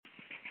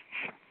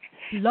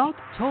Blog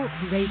Talk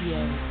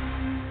Radio.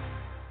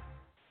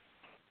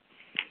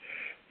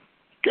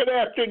 Good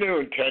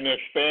afternoon, tennis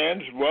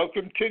fans.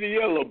 Welcome to the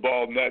Yellow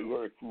Ball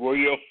Network, where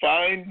you'll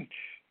find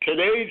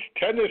today's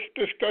tennis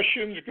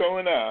discussions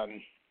going on.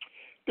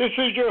 This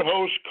is your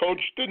host,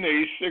 Coach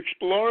Danise,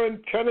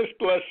 exploring tennis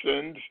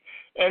lessons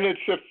and its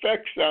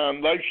effects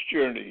on life's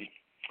journey.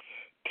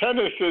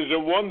 Tennis is a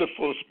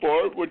wonderful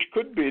sport which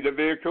could be the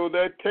vehicle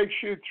that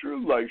takes you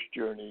through life's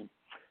journey,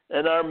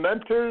 and our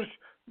mentors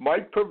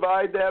might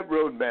provide that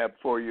roadmap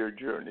for your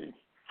journey.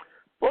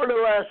 For the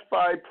last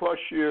 5+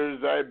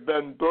 years, I've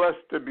been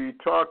blessed to be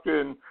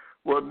talking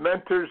with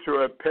mentors who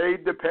have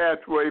paved the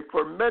pathway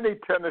for many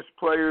tennis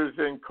players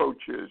and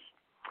coaches.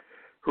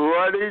 Who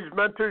are these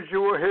mentors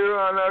you will hear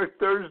on our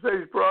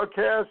Thursday's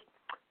broadcast?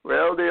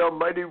 Well, the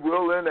Almighty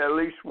willing, at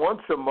least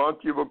once a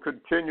month you will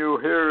continue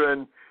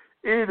hearing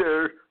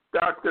either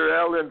Dr.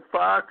 Alan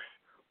Fox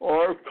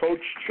or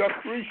Coach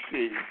Chuck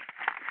Reese.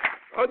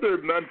 Other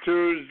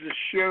mentors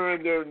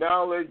sharing their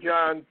knowledge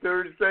on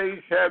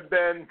Thursdays have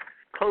been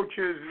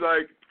coaches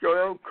like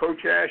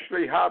Coach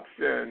Ashley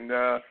Hobson.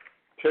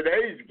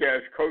 Today's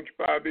guest, Coach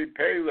Bobby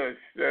Bayliss,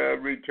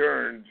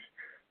 returns.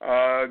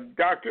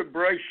 Dr.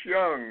 Bryce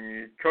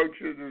Young,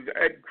 coaches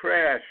Ed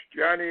Crash,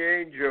 Johnny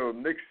Angel,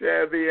 Nick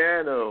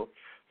Saviano,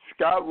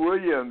 Scott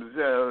Williams,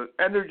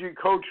 energy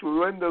coach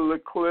Linda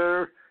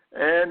LeClaire,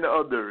 and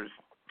others.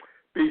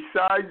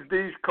 Besides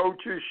these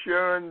coaches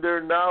sharing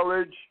their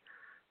knowledge,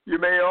 you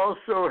may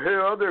also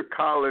hear other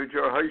college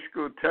or high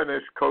school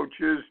tennis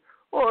coaches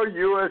or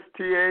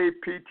USTA,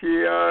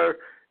 PTR,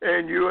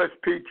 and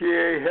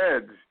USPTA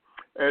heads,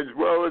 as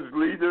well as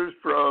leaders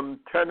from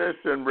tennis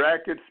and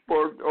racket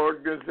sport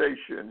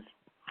organizations.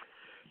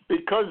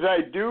 Because I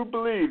do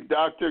believe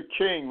Dr.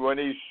 King when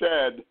he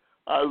said,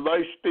 our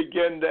lives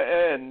begin to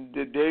end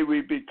the day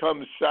we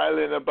become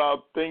silent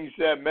about things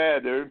that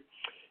matter,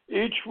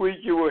 each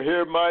week you will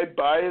hear my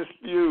biased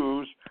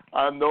views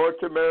on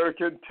North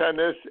American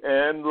tennis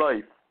and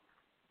life.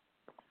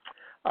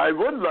 I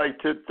would like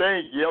to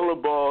thank Yellow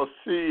Ball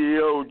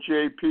CEO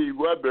J.P.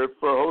 Weber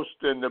for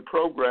hosting the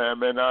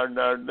program and on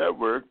our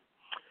network.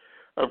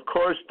 Of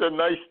course, the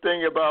nice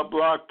thing about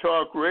Blog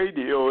Talk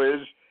Radio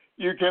is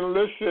you can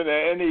listen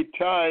at any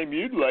time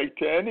you'd like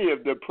to any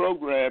of the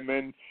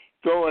programming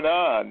going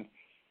on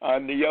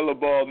the Yellow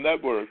Ball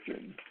Network.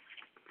 And,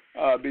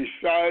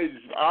 besides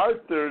our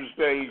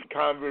Thursday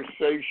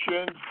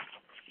conversation,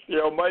 the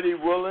Almighty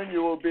willing,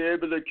 you will be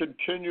able to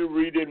continue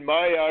reading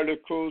my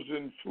articles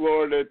in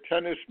Florida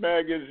Tennis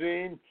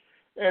Magazine.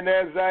 And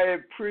as I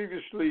have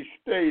previously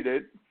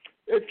stated,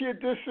 if you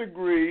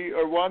disagree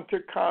or want to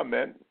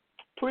comment,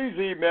 please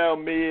email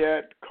me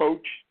at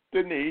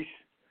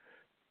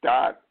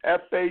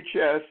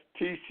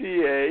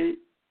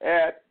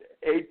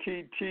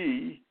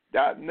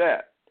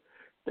coachdanise.fhstca@att.net.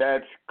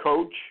 That's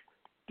Coach,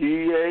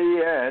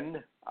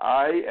 DANISE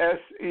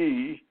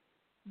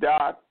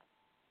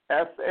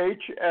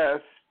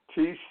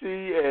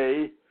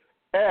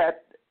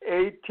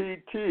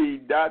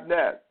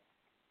FHSTCA@att.net.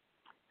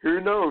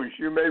 Who knows,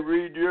 you may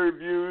read your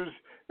views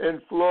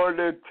in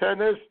Florida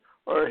tennis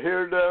or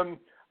hear them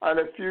on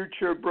a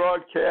future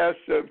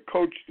broadcast of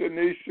Coach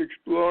Danise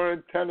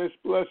Exploring Tennis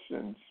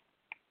Lessons.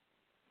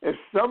 If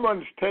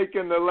someone's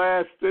taken the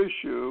last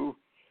issue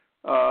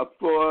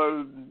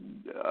for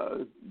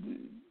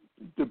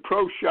the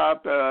pro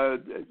shop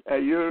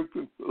at your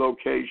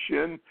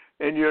location,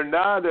 and you're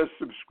not a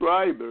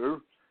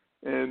subscriber,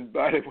 and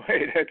by the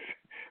way, that's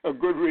a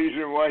good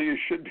reason why you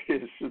should be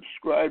a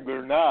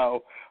subscriber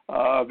now,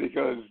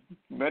 because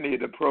many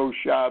of the pro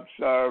shops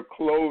are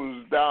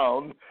closed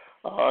down,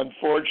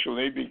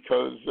 unfortunately,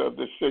 because of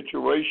the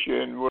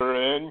situation we're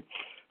in.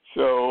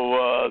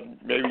 So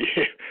maybe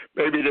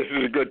this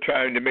is a good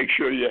time to make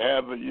sure you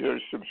have your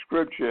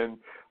subscription.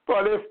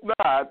 But if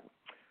not,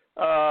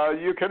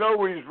 you can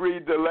always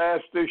read the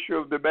last issue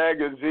of the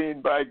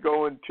magazine by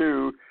going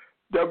to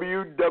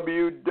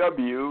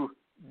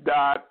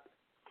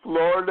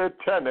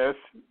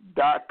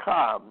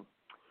www.floridatennis.com.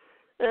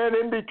 And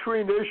in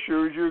between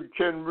issues, you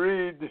can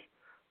read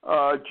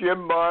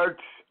Jim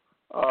Martz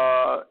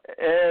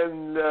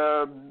and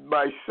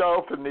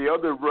myself and the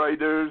other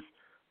writers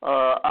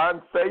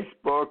on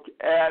Facebook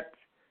at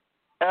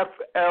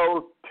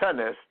FL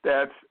Tennis.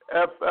 That's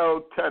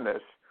FL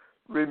Tennis.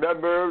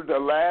 Remember, the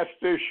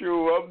last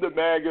issue of the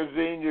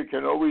magazine you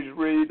can always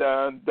read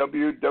on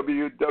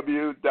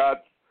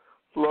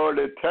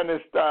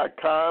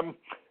www.floridatennis.com,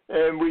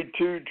 and we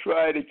too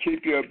try to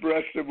keep you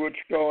abreast of what's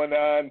going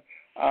on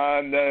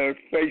the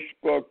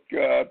Facebook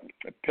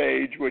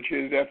page, which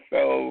is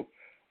FL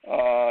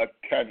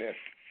Tennis.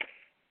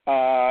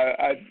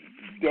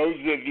 Those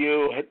of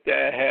you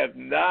that have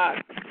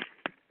not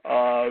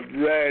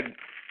read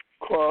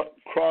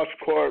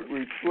Cross-Court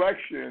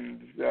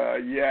Reflections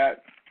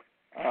yet,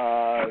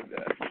 our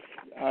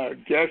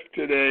guest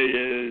today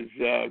is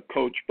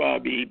Coach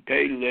Bobby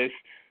Bayliss,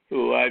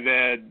 who I've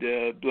had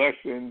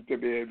blessings to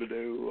be able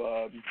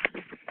to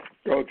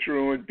go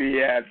through and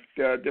be at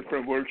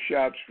different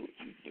workshops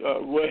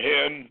with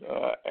him.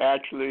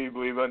 Actually,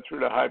 we went through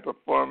the high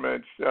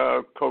performance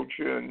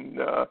coaching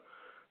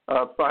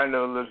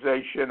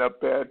finalization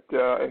up at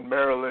in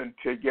Maryland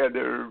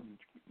together.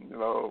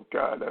 Oh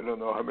God, I don't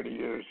know how many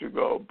years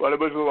ago, but it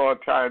was a long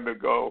time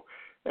ago.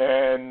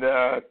 And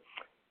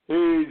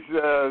he's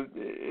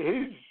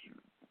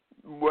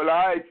what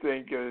I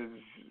think is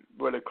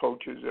what a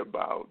coach is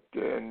about,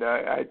 and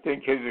I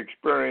think his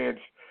experience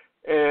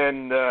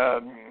in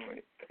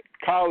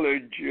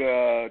college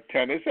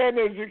tennis and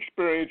his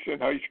experience in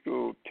high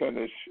school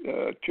tennis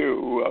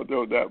too,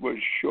 although that was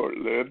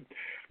short-lived,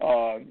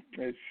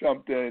 is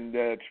something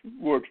that's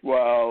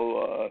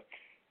worthwhile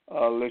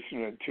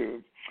listening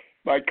to.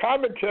 My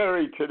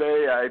commentary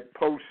today I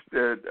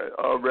posted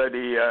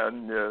already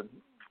on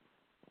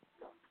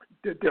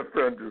the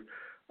different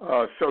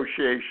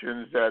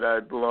associations that I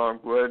belong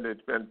with.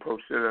 It's been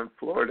posted in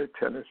Florida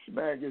Tennis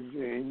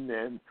Magazine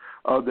and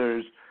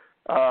others.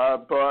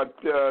 But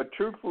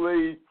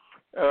truthfully,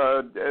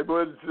 it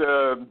was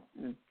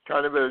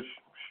kind of a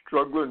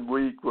struggling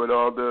week with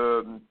all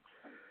the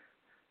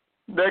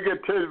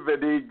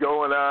negativity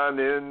going on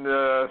in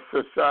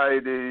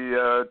society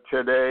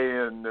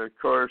today. And, of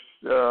course,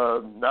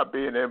 not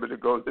being able to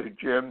go to the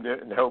gym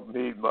didn't help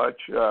me much.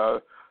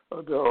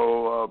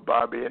 Although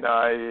Bobby and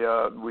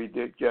I, we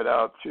did get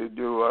out to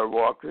do our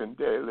walking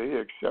daily,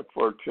 except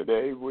for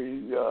today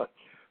we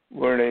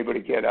weren't able to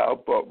get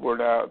out, but we're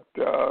not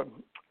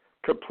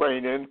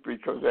complaining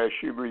because, as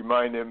she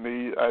reminded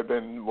me, I've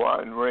been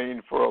wanting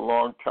rain for a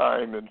long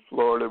time. In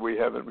Florida, we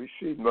haven't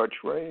received much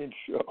rain,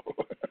 so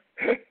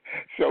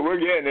we're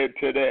getting it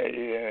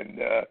today,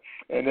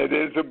 and it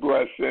is a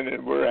blessing,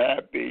 and we're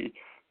happy,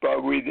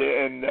 but we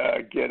didn't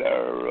get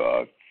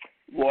our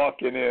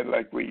walking in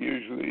like we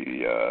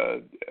usually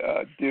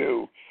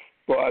do.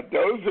 But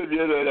those of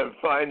you that are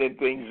finding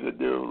things to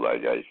do,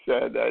 like I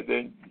said, I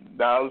think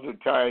now's the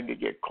time to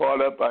get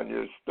caught up on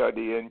your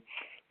studying.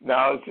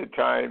 Now's the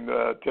time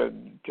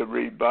to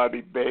read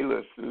Bobby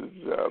Bayliss's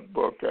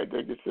book. I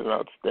think it's an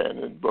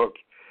outstanding book.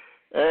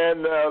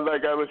 And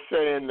like I was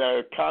saying,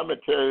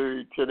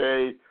 commentary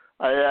today,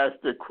 I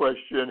asked the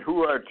question,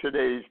 who are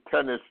today's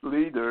tennis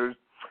leaders,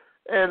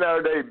 and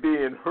are they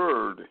being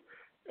heard?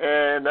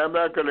 And I'm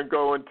not going to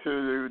go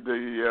into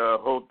the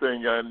whole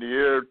thing on the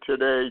air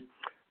today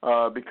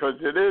because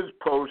it is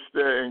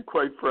posted, and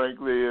quite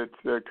frankly,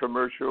 it's a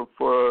commercial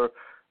for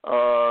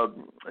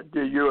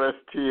the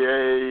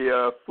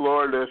USTA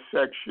Florida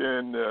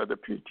section, the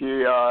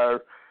PTR,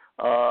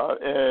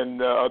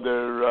 and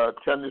other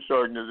tennis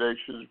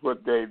organizations,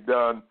 what they've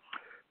done.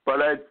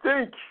 But I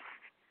think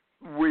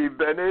we've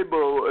been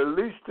able, at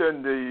least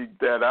in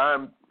that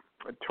I'm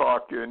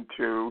talking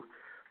to,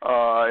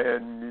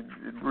 and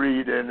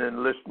reading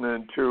and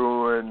listening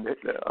to and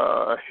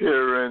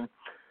hearing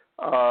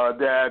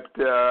that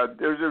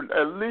there's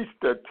at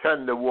least a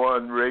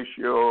 10-to-1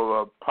 ratio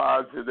of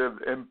positive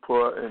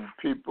input and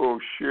people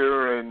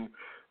sharing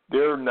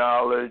their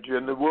knowledge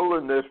and the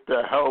willingness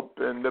to help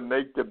and to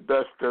make the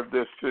best of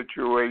this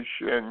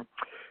situation.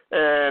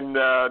 And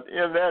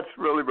that's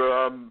really what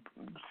I'm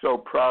so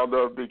proud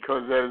of,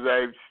 because as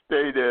I've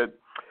stated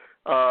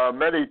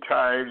many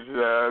times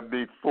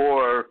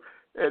before,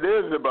 it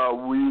is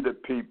about we the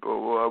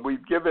people.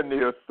 We've given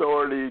the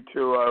authority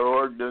to our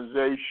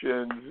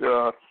organizations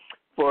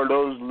for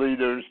those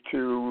leaders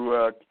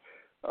to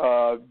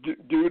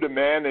do the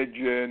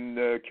managing,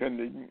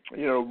 can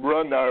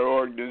run our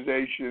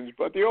organizations.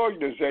 But the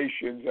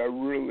organizations are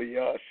really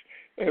us,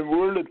 and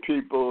we're the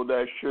people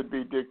that should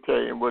be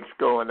dictating what's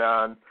going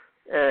on.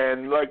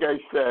 And like I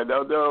said,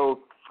 although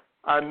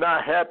I'm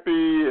not happy,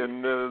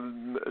 and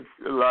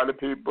a lot of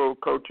people,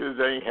 coaches,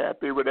 ain't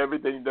happy with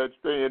everything that's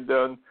being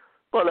done,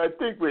 but I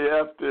think we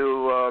have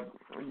to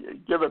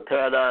give a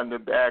pat on the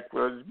back,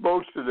 because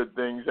most of the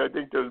things, I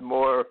think there's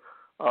more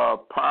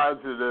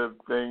positive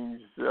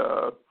things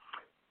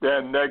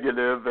than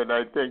negative, and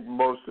I think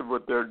most of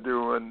what they're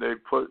doing, they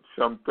put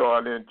some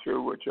thought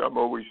into, which I'm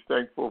always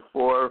thankful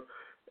for.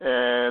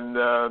 And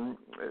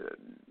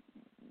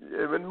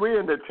when we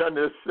in the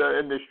tennis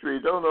industry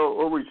don't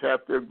always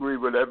have to agree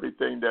with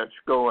everything that's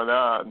going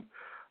on,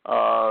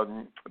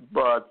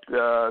 but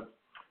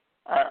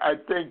I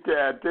think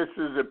that this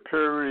is a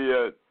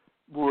period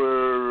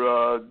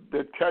where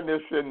the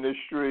tennis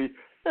industry,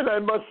 and I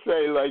must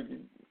say, like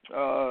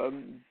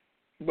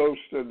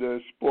most of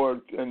the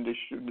sport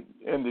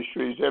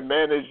industries, have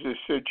managed the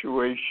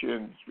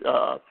situations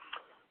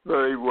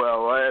very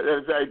well.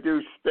 As I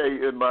do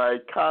state in my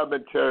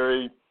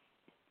commentary,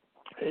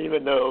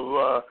 even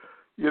though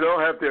you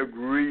don't have to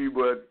agree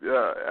with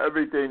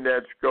everything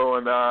that's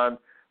going on,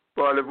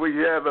 but if we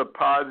have a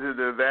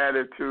positive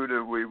attitude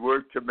and we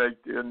work to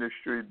make the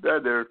industry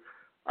better,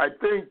 I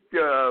think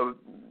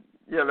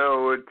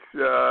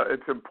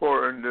it's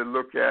important to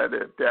look at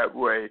it that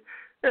way.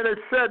 And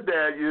it's said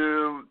that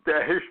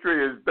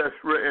history is best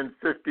written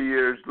 50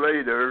 years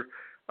later,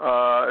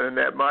 and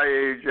at my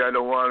age, I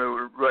don't want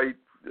to write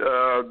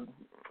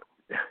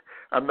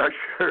I'm not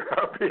sure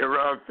I'll be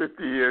around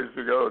 50 years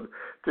ago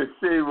to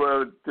see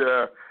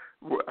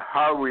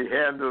how we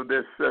handle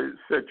this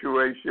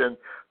situation.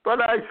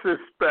 But I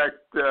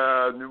suspect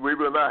we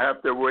will not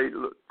have to wait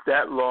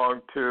that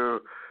long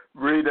to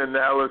read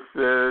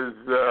analysis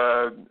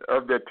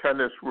of the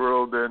tennis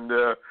world and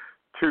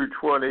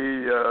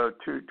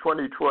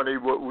 2020,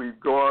 what we've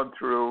gone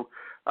through.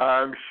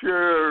 I'm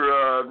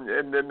sure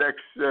in the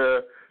next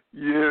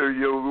year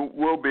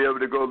we'll be able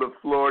to go to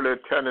Florida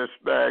Tennis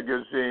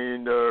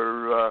Magazine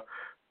or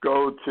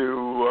go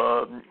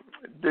to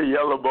the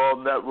Yellow Ball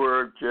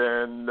Network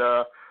and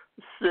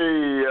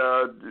see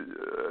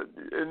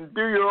and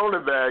do your own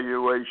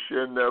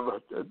evaluation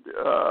of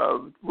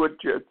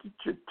what your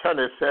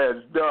tennis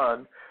has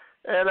done.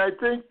 And I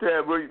think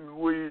that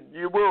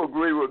you will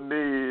agree with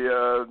me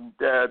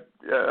that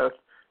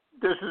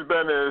this has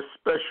been an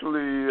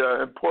especially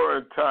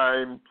important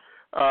time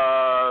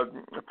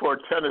for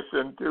tennis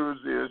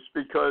enthusiasts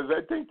because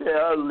I think they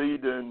are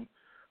leading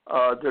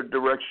the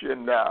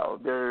direction now.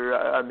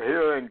 I'm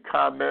hearing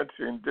comments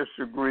and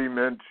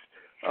disagreements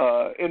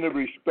in a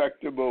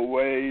respectable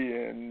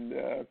way, and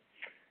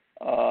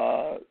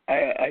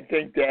I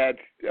think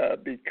that's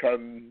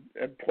become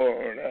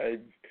important.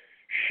 I've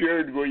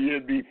shared with you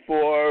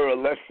before a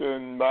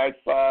lesson my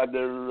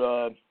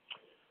father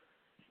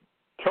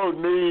told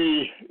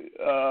me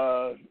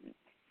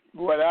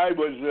when I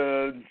was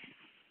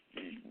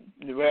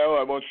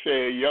I won't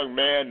say a young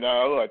man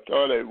now. I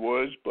thought I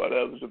was, but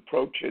I was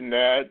approaching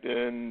that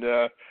and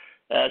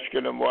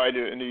asking him why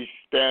didn't he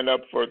stand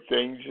up for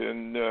things,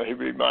 and he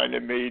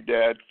reminded me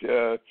that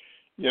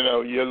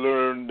you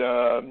learn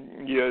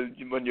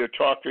when you're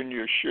talking,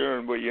 you're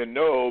sharing what you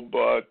know,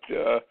 but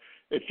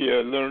if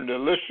you learn to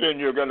listen,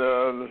 you're going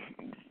to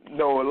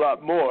know a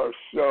lot more.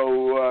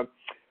 So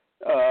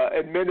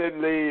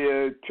admittedly,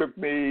 it took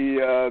me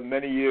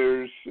many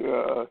years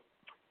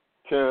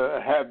to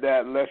have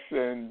that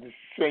lesson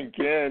sink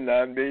in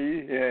on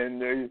me,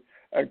 and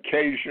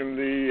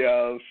occasionally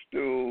I'll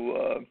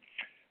still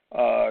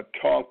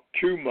talk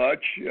too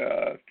much,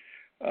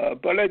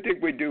 but I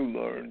think we do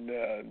learn.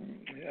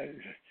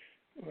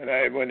 When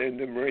I went in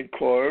the Marine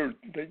Corps,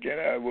 thinking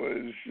I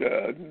was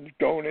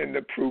going in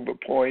to prove a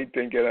point,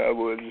 thinking I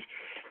was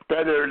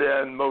better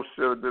than most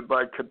of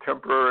my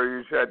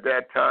contemporaries at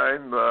that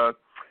time,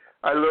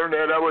 I learned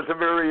that I was a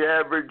very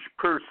average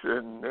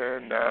person,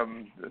 and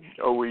I'm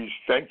always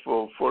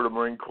thankful for the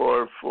Marine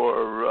Corps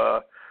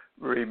for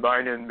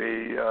reminding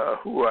me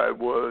who I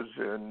was,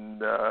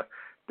 and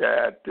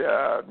that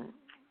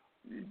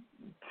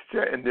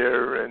sitting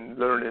there and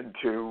learning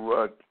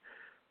to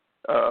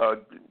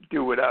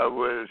do what I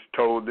was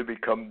told to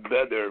become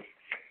better.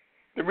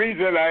 The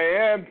reason I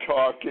am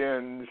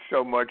talking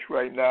so much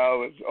right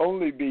now is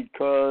only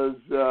because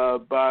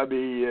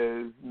Bobby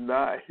is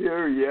not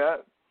here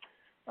yet.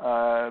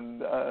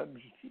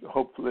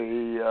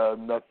 Hopefully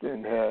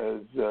nothing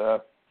has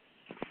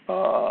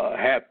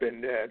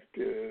happened that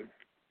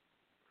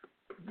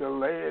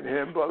delaying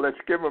him, but let's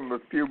give him a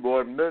few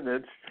more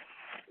minutes.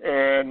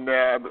 And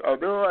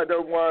although I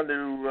don't want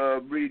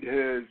to read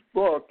his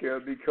book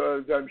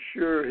because I'm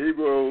sure he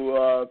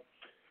will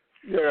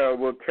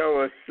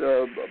tell us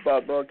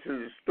about much of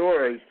the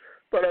stories,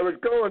 but I was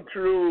going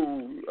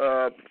through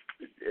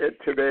it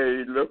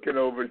today, looking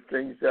over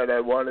things that I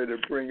wanted to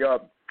bring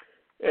up.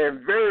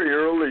 And very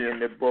early in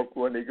the book,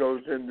 when he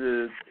goes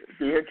into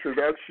the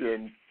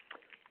introduction,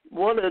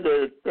 one of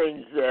the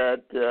things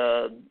that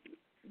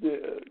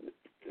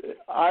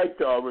I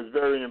thought was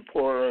very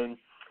important,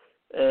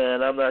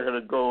 and I'm not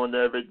going to go into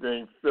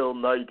everything Phil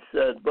Knight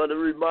said, but it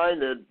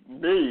reminded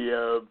me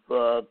of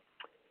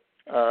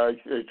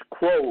his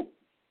quote,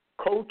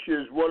 "Coach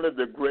is one of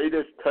the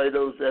greatest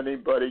titles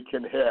anybody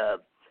can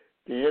have.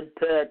 The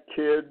impact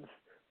kids'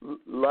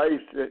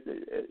 life,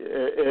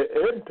 it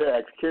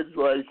impacts kids'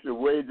 lives the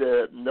way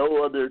that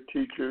no other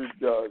teacher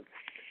does."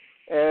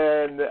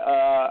 And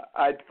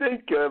I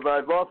think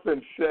I've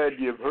often said,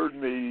 you've heard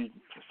me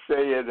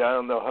say it, I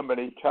don't know how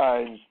many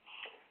times,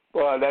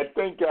 but I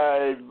think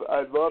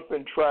I've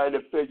often tried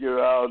to figure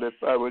out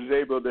if I was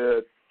able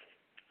to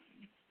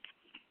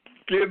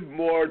give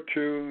more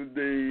to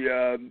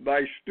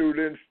my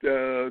students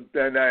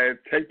than I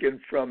have taken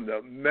from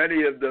them.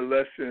 Many of the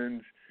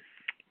lessons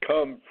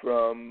come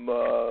from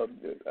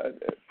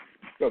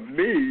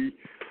me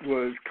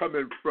was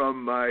coming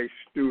from my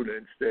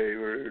students.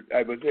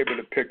 I was able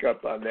to pick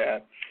up on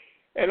that.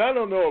 And I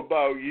don't know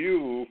about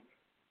you,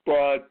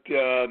 but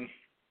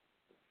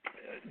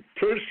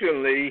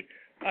personally,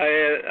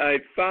 I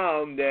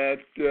found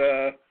that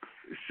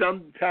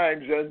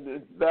sometimes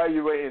in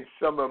evaluating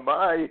some of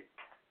my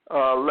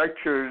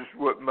lectures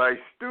with my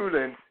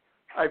students,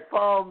 I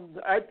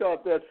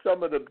thought that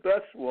some of the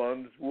best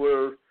ones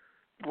were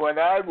when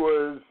I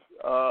was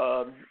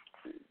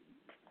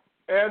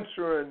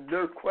answering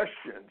their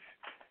questions.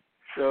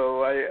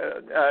 So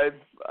I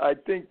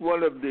think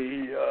one of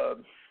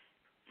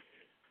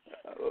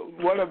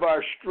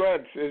our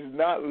strengths is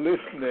not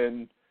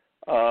listening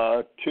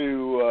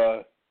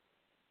to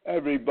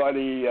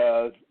everybody,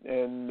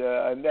 and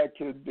that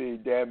could be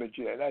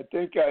damaging. I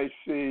think I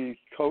see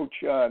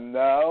Coach on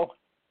now.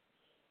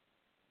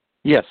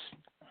 Yes.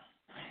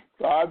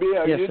 Bobby,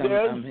 are you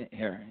there? I'm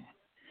here.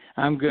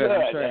 I'm good.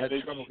 I'm sorry I had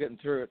trouble getting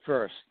through at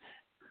first.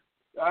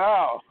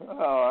 Oh,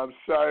 I'm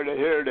sorry to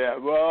hear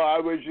that. Well,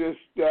 I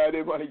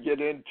didn't want to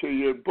get into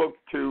your book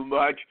too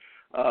much.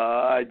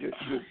 I just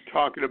was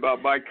talking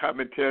about my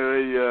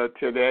commentary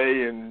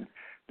today and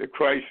the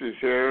crisis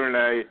here, and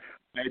I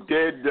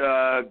did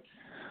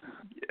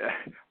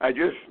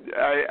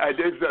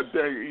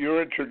something.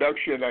 Your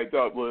introduction, I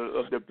thought,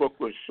 of the book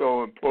was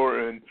so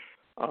important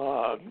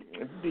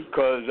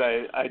because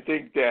I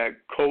think that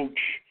coach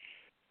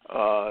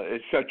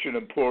is such an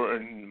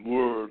important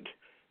word.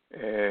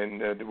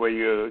 And the way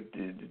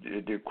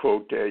the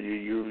quote that you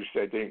used,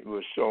 I think,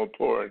 was so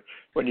important.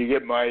 When you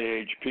get my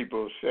age,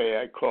 people say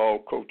I call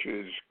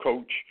coaches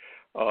coach,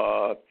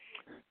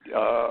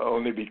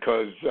 only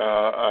because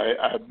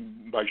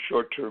my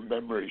short-term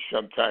memory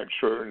sometimes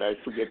short, and I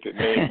forget the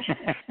names.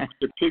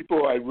 The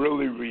people I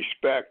really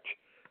respect,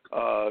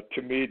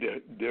 to me,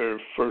 their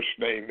first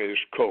name is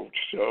Coach.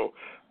 So,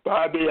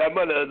 Bobby, I'm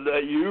going to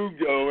let you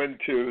go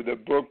into the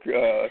book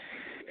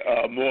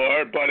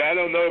more, but I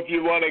don't know if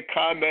you want to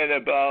comment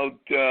about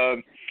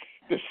the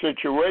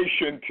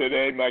situation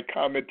today. My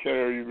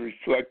commentary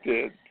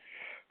reflected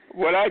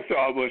what I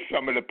thought was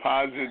some of the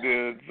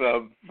positives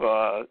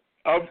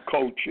of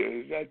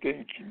coaches. I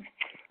think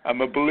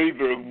I'm a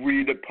believer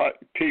we the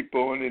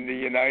people and in the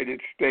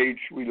United States,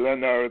 we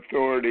lend our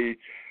authority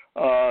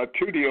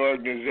to the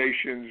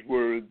organizations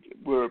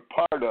we're a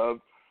part of,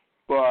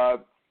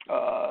 but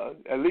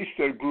at least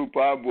the group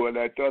I'm with,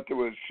 I thought there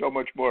was so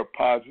much more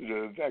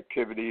positive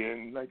activity.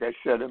 And like I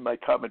said in my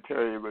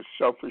commentary, it was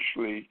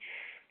selfishly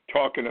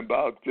talking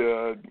about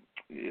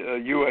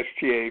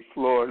USTA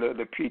Florida,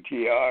 the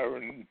PTR,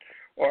 and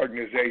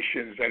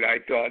organizations that I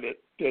thought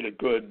it did a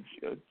good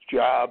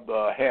job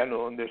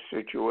handling this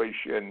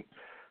situation.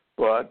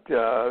 But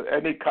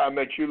any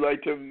comments you'd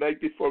like to make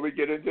before we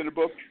get into the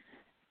book?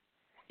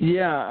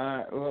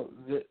 Yeah, well,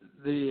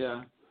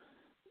 the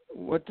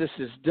what this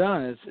has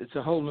done is it's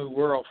a whole new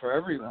world for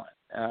everyone,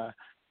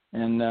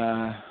 and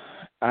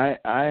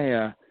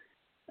I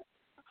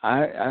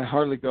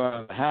hardly go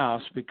out of the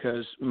house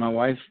because my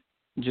wife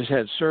just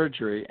had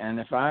surgery, and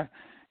if I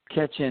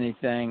catch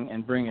anything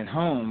and bring it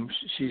home,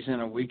 she's in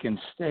a weakened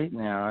state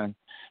now, and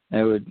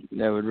that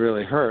would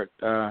really hurt.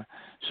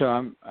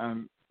 So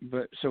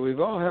we've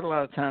all had a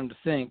lot of time to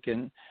think,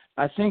 and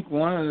I think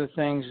one of the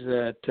things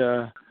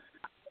that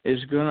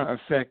is going to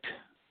affect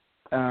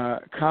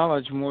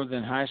college more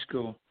than high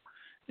school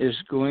is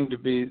going to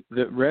be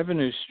the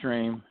revenue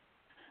stream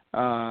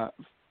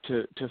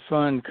to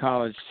fund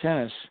college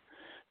tennis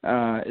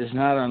is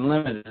not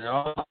unlimited at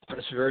all.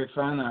 It's very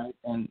finite,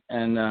 and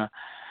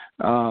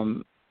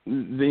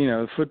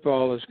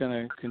football is going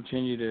to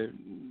continue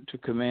to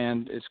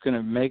command. It's going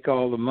to make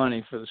all the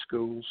money for the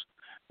schools.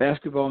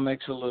 Basketball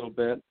makes a little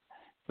bit,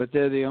 but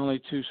they're the only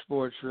two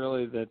sports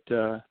really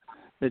that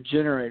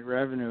generate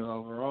revenue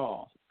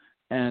overall.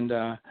 And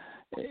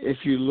if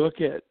you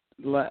look at,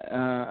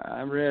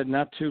 I read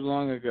not too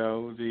long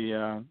ago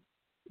the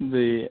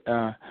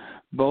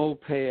bowl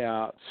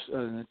payouts,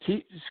 the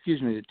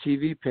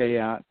TV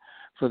payout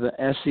for the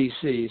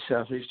SEC,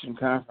 Southeastern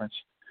Conference,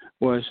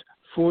 was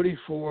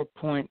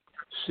 $44.6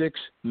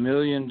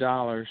 million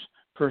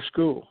per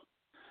school.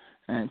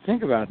 And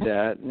think about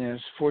that.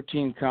 There's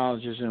 14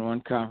 colleges in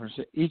one conference.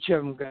 Each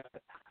of them got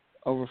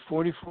over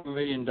 $44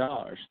 million.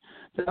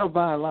 That'll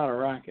buy a lot of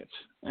rackets.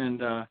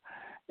 And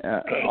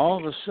all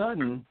of a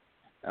sudden,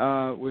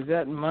 with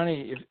that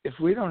money, if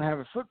we don't have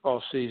a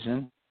football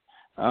season,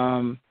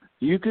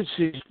 you could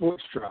see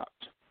sports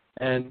dropped.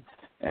 And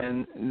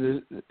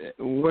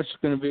what's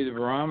going to be the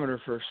barometer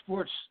for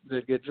sports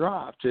that get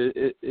dropped?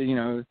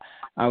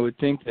 I would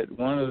think that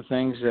one of the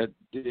things that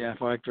the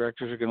athletic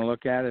directors are going to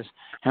look at is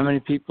how many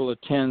people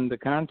attend the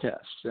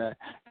contests.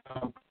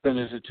 How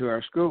important is it to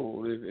our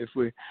school?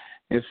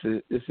 If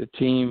the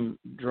team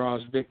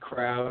draws big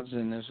crowds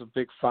and there's a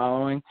big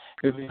following,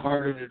 it'd be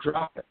harder to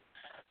drop it.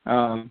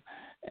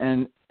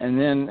 And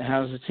then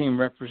how does the team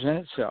represent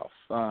itself?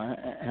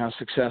 How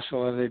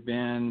successful have they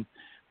been?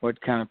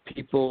 What kind of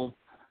people?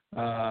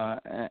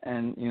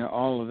 And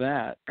all of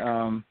that.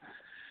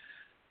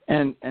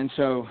 And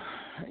so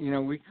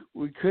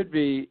we could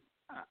be.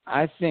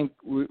 I think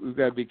we've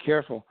got to be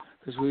careful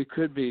because we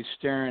could be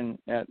staring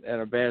at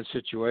a bad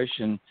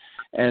situation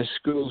as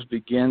schools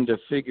begin to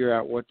figure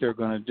out what they're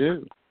going to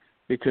do.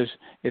 Because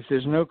if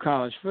there's no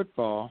college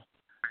football,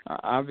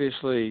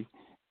 obviously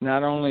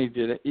not only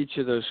did each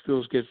of those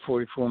schools get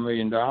 $44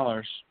 million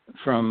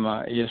from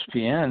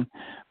ESPN,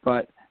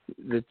 but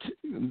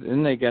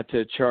then they got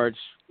to charge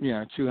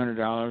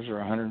 $200 or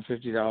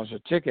 $150 a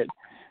ticket,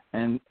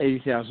 and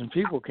 80,000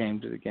 people came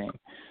to the game.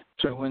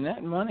 So when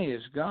that money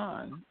is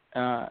gone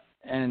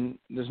and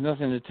there's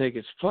nothing to take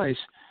its place,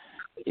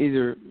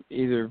 either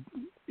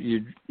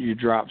you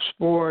drop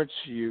sports,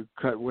 you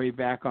cut way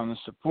back on the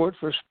support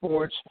for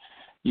sports,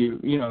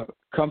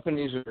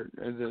 companies are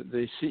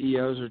the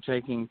CEOs are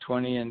taking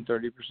 20 and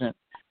 30%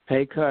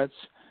 pay cuts.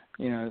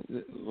 A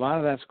lot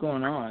of that's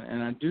going on,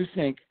 and I do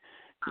think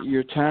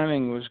your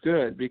timing was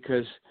good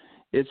because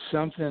it's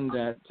something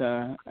that,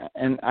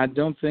 and I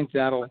don't think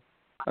that'll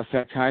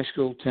affect high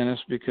school tennis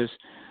because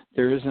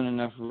there isn't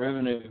enough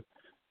revenue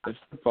that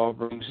football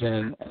brings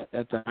in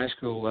at the high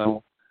school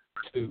level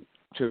to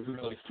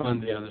really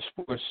fund the other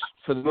sports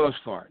for the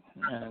most part.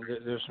 And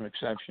there's some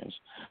exceptions.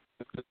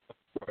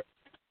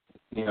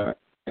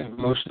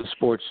 Most of the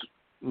sports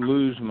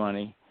lose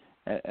money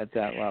at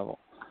that level.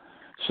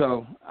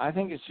 So I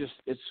think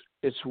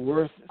it's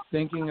worth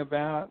thinking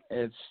about.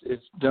 It's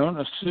don't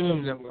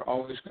assume that we're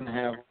always going to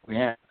have what we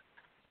have,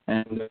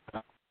 and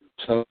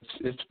so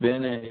it's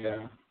been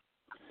a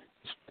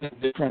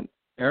different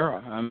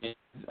era. I mean,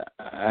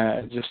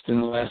 just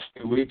in the last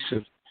few weeks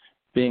of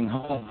being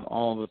home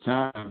all the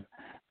time,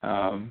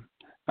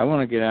 I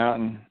want to get out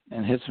and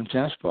hit some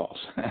tennis balls,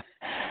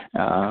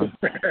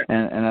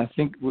 and I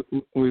think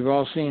we've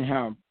all seen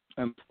how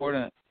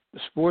important the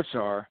sports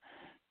are.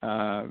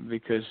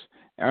 Because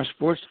our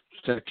sports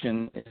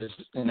section is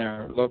in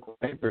our local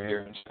paper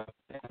here and stuff,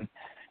 and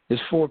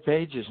it's 4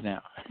 pages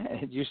now.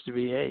 It used to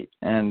be 8,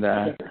 and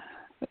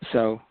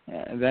so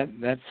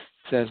that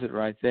says it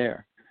right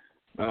there.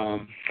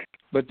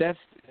 But that's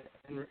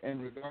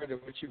in regard to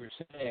what you were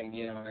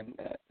saying. And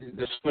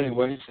there's so many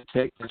ways to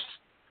take this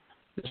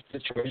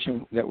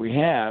situation that we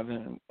have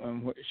and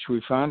in which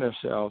we find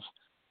ourselves,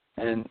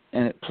 and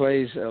it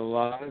plays a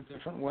lot of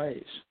different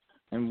ways.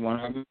 And one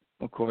of them,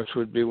 of course,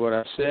 would be what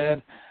I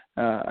said.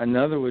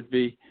 Another would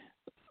be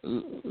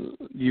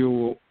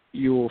you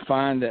will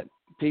find that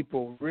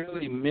people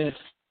really miss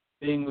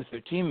being with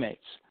their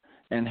teammates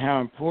and how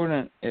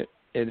important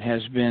it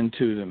has been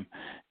to them.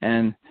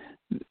 And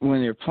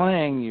when you're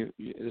playing,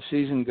 the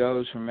season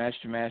goes from match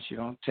to match. You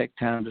don't take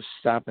time to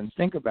stop and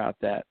think about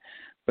that.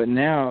 But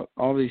now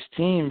all these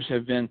teams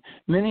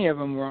many of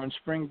them were on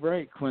spring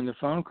break when the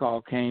phone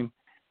call came,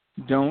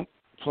 don't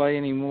play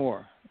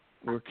anymore.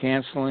 We're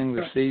canceling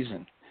the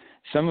season.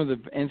 Some of the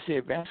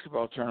NCAA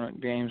basketball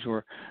tournament games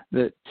where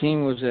the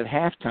team was at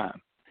halftime,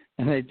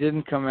 and they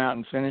didn't come out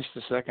and finish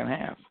the second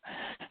half.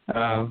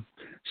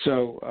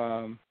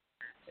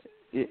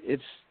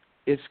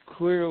 It's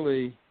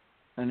clearly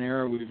an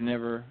era we've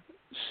never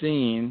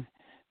seen.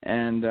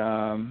 And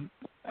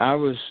I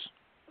was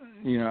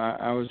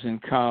in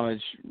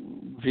college.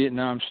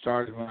 Vietnam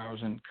started when I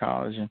was in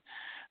college,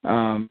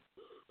 and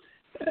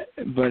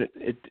but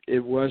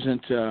it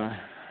wasn't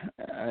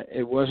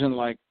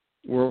like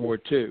World War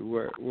II,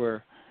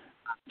 where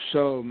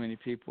so many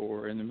people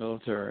were in the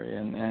military,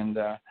 and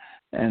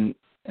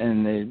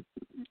they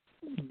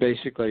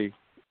basically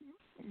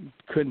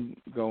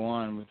couldn't go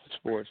on with the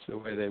sports the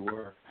way they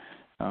were.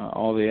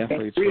 All the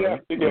athletes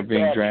were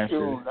being drafted.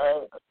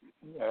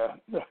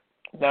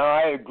 No,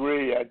 I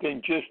agree. I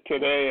think just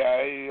today,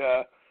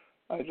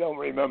 I don't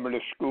remember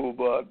the school,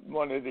 but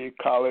one of the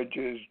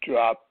colleges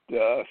dropped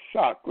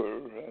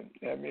soccer.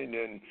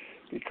 And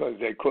because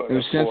they couldn't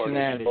afford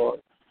Cincinnati.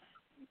 it.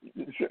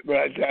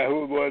 Right,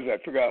 who it was? I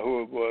forgot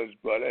who it was,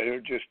 but I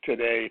heard just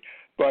today.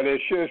 But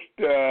it's just,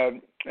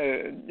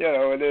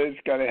 it is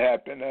going to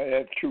happen. I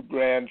have 2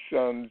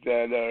 grandsons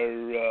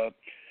that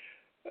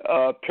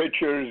are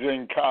pitchers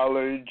in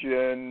college,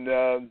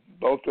 and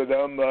both of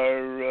them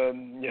are,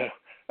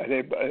 I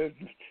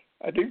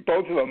think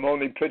both of them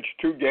only pitched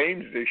 2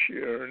 games this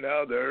year.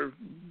 Now they're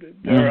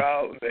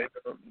out. They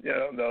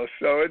don't know.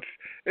 So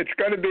it's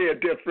going to be a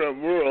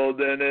different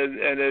world, and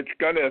it's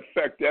going to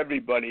affect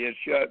everybody.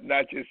 It's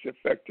not just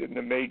affecting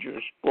the major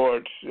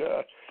sports.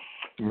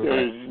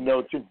 There's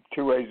no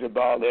two ways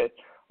about it.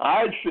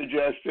 I'd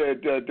suggest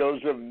that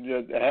those of them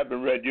that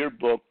haven't read your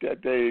book,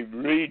 that they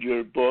read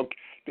your book,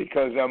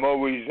 because I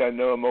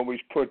know I'm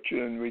always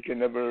pushing. We can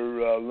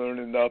never learn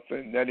enough,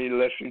 and any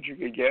lessons you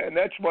can get. And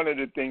that's one of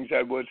the things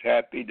I was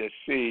happy to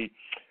see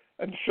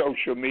on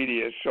social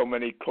media, so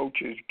many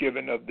coaches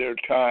giving of their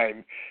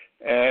time.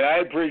 And I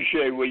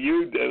appreciate what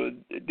you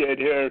did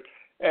here.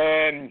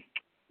 And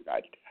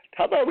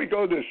how about we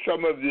go to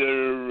some of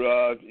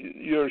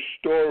your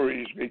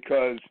stories,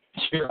 because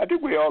sure. I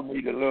think we all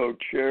need a little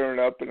cheering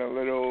up and a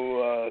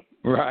little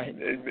right.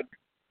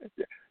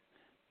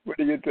 What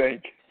do you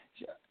think?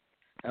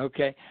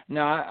 Okay.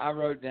 No, I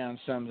wrote down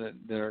some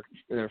that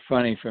are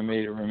funny for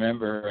me to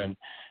remember, and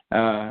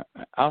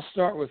I'll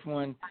start with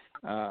one.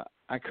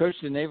 I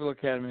coached the Naval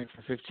Academy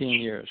for 15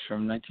 years,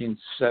 from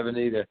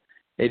 1970 to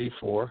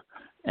 84,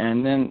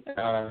 and then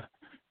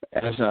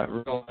as I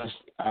realized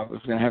I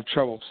was going to have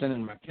trouble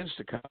sending my kids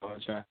to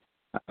college, I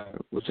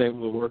was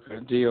able to work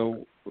a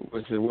deal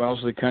with the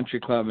Wellesley Country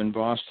Club in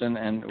Boston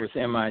and with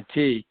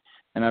MIT,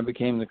 and I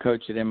became the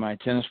coach at MI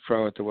Tennis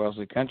Pro at the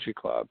Wellesley Country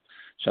Club.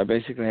 So I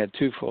basically had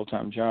 2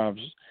 full-time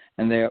jobs,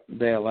 and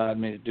they allowed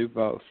me to do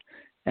both.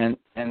 And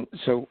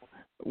so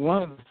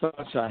one of the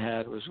thoughts I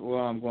had was,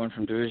 well, I'm going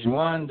from Division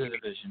I to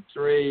Division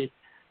III.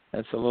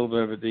 That's a little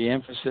bit of the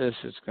emphasis.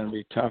 It's going to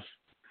be tough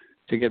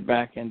to get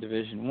back in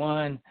Division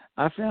I.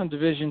 I found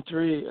Division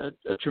III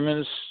a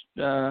tremendous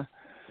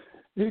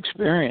the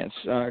experience.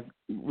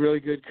 Really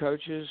good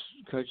coaches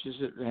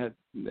that had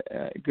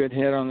a good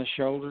head on the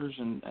shoulders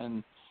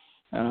and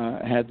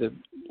had the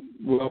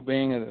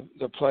well-being of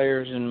the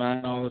players in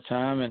mind all the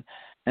time,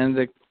 and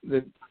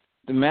the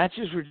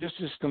matches were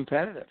just as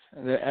competitive.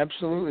 They're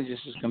absolutely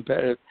just as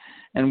competitive.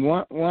 And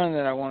one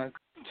that I want to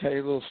tell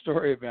you a little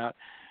story about.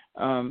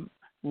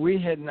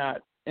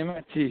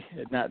 MIT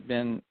had not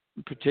been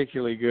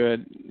particularly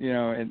good,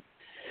 in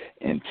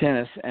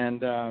tennis,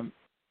 and I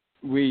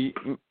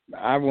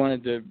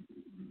wanted to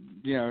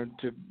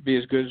be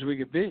as good as we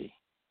could be.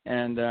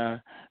 And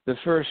the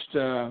first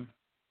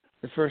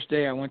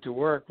day I went to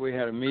work, we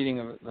had a meeting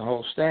of the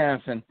whole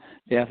staff, and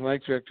the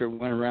athletic director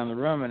went around the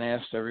room and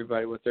asked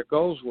everybody what their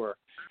goals were.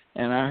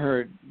 And I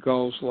heard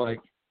goals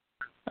like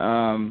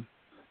to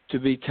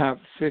be top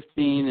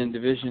 15 in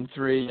Division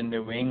III in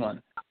New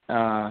England.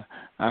 I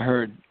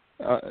heard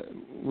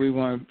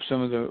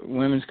some of the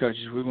women's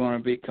coaches, we want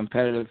to be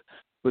competitive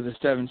with the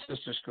Seven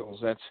Sister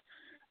Schools. That's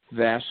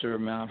Vassar,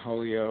 Mount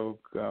Holyoke,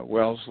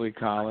 Wellesley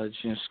College,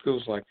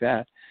 schools like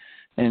that.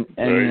 And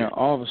right.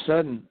 All of a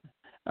sudden,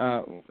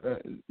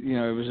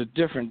 it was a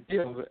different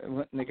deal. But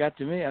when they got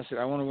to me, I said,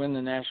 I want to win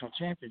the national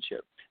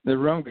championship. The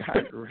room got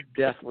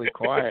deathly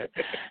quiet.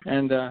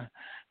 And a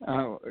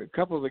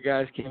couple of the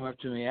guys came up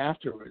to me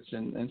afterwards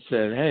and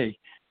said, hey,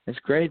 it's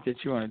great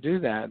that you want to do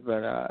that,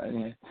 but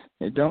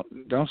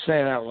don't say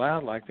it out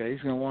loud like that.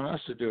 He's going to want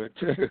us to do it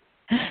too.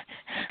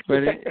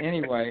 But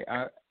anyway,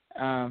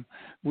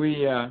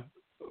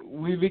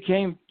 we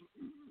became.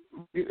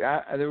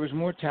 There was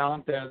more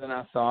talent there than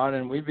I thought,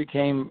 and we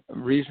became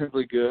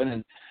reasonably good.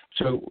 And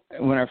so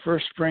when our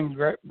first spring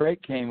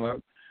break came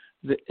up,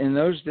 in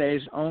those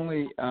days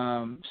only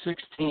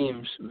 6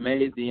 teams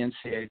made the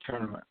NCAA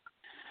tournament,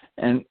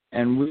 and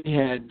we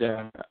had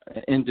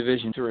in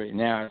Division III.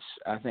 Now it's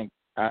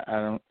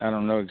I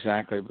don't know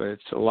exactly, but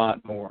it's a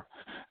lot more.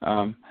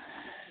 The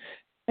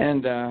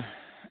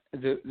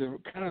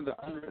kind of the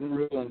unwritten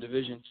rule in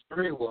Division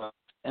III was,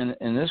 and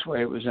in this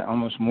way it was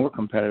almost more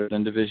competitive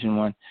than Division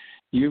I.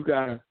 You've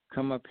got to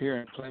come up here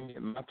and play me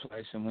at my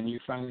place, and when you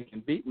finally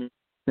can beat me,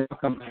 then I'll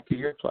come back to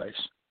your place,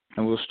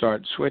 and we'll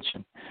start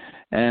switching.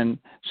 And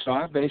so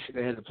I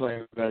basically had to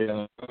play everybody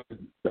on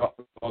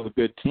all the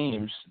good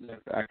teams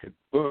that I could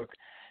book.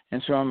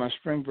 And so on my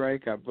spring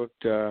break, I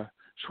booked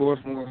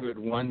Swarthmore, who had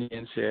won the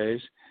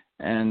NCAAs,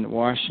 and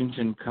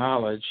Washington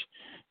College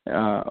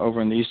over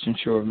on the Eastern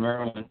Shore of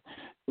Maryland,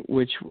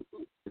 which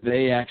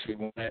they actually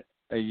won it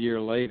a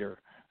year later.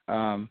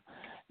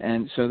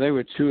 And so they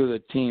were 2 of the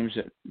teams,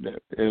 the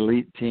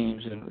elite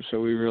teams, and so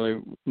we really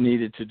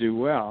needed to do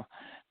well.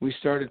 We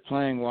started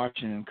playing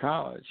Washington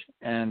College,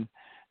 and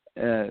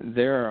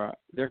their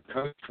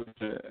coach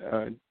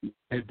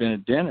had been a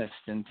dentist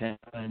in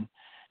town,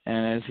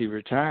 and as he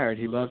retired,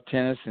 he loved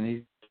tennis, and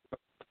he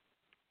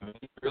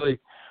really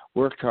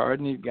worked hard,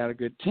 and he got a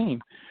good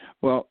team.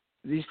 Well,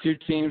 these 2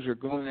 teams were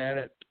going at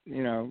it,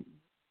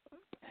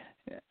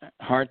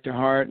 heart to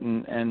heart,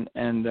 and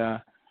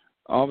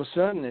all of a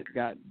sudden it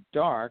got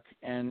dark,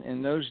 and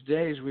in those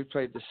days we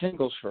played the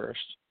singles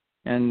first,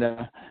 and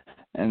the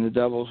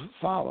doubles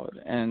followed,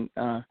 and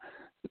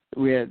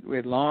we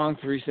had long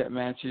 3-set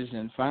matches,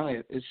 and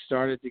finally it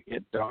started to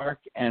get dark,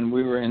 and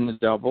we were in the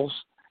doubles,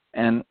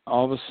 and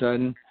all of a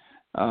sudden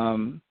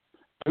 2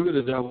 of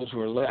the doubles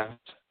were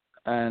left,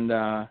 and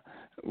the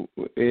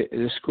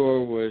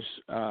score was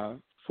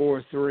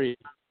 4-3,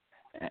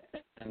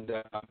 and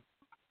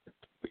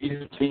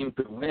either team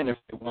could win if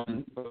they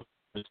won both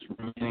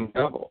remaining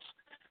doubles,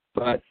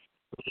 but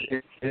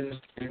it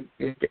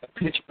got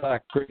pitch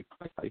black pretty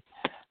quickly.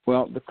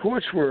 Well, the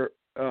courts were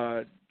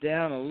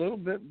down a little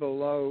bit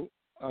below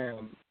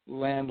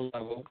land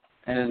level,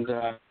 and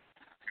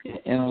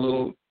in a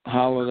little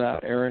hollowed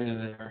out area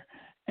there,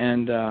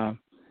 and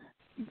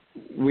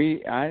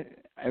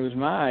it was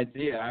my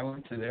idea. I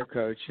went to their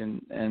coach,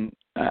 and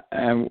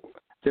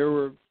there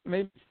were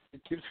maybe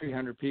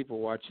 200-300 people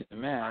watching the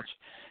match,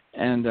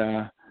 and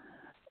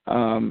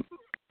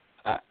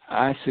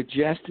I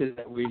suggested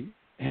that we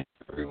have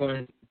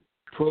everyone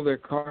pull their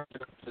cars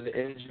up to the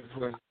edge of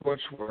where the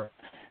courts were,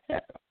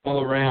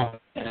 all around,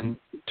 and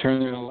turn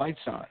their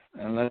lights on,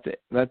 and let the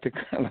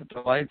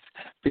lights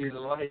be the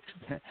lights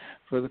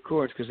for the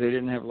courts, because they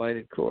didn't have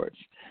lighted courts.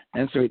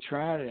 And so we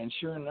tried it, and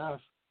sure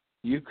enough,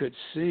 you could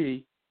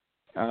see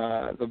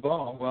the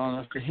ball well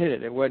enough to hit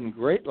it. It wasn't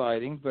great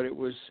lighting, but it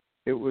was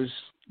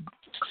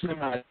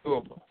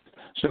semi-doable.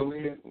 So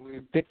we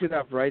picked it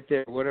up right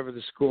there, whatever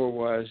the score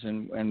was,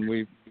 and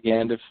we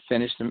began to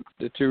finish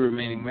the 2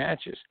 remaining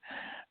matches.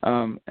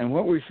 And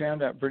what we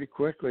found out pretty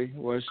quickly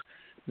was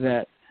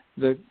that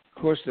the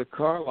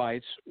car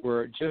lights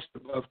were just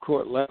above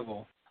court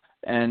level,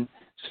 and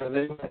so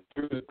they went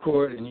through the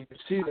court, and you could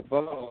see the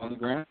ball on the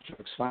ground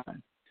strokes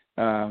fine.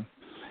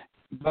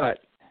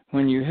 But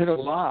when you hit a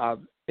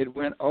lob, it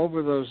went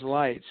over those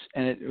lights,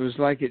 and it was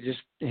like it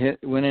just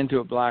went into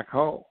a black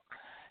hole.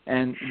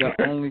 and the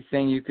only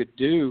thing you could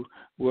do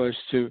was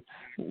to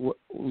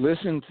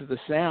listen to the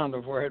sound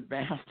of where it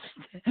bounced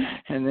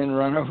and then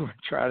run over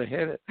and try to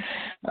hit it.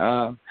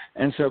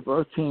 And so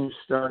both teams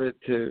started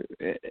to.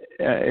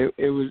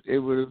 It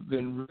would have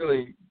been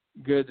really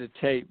good to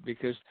tape,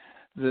 because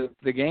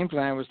the game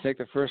plan was take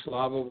the first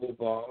lobbable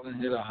ball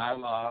and hit a high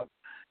lob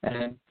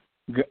and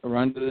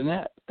run to the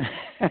net.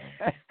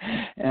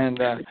 and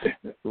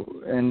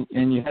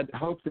you had to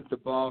hope that the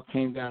ball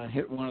came down and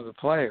hit one of the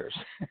players.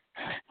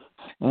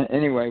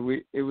 Anyway,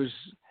 it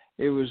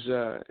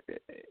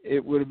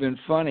would have been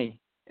funny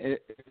if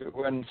it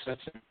wasn't such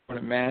an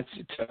important match.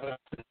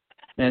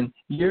 And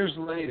years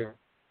later,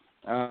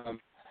 one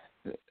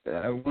of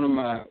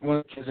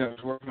the kids I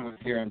was working with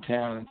here in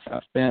town in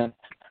South Bend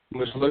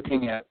was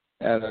looking at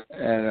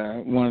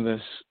one of the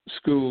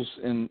schools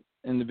in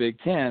the Big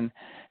Ten,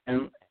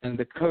 and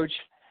the coach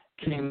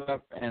came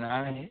up and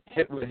I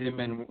hit with him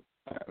and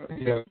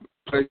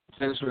played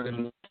tennis with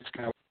him. Just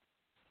kind of.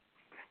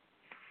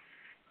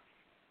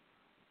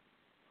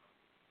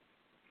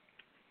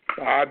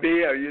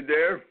 Bobby, are you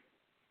there?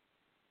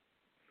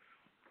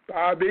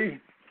 Bobby?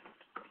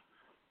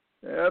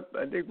 Yep,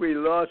 I think we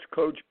lost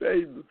Coach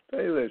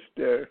Bayliss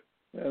there.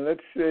 Now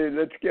let's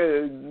get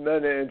a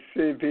minute and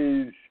see if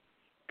he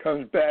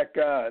comes back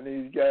on.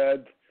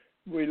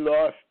 We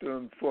lost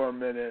him for a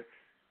minute.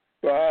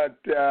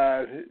 But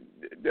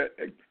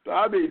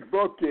Bobby's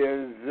book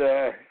is,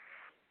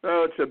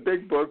 it's a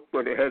big book,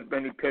 but it has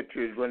many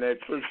pictures. When they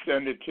first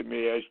sent it to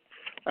me,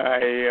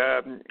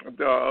 I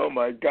oh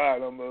my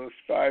God, almost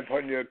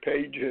 500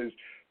 pages.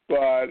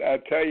 But I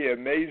tell you,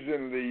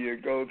 amazingly, you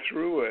go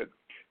through it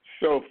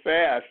so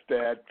fast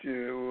that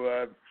you,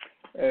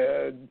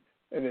 and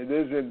it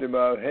isn't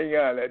about, hang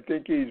on, I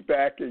think he's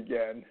back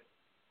again.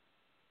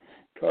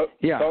 Coach,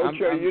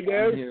 are you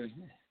there? I'm here.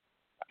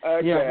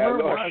 Okay, yeah, where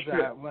was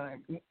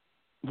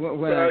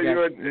I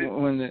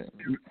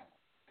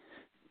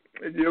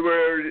you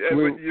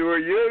were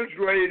years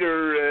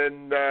later,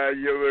 and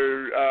you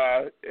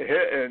were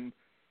hitting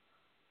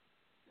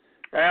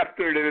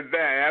after the event.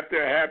 After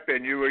it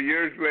happened, you were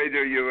years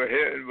later. You were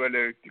hitting with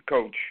a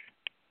coach.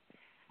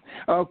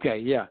 Okay,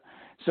 yeah.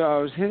 So I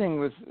was hitting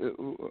with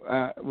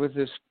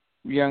this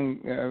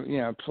young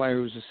player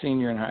who was a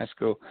senior in high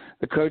school.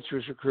 The coach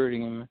was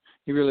recruiting him.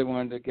 He really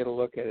wanted to get a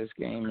look at his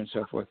game and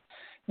so forth.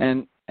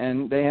 And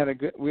we had a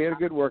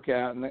good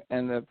workout,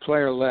 and the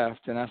player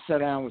left, and I sat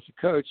down with the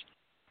coach,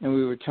 and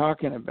we were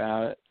talking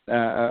about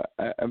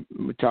it.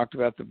 We talked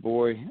about the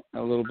boy a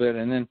little bit,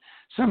 and then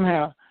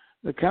somehow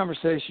the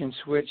conversation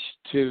switched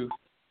to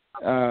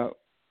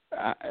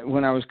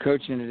when I was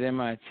coaching at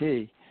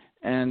MIT,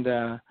 and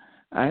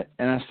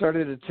I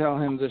started to tell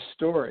him this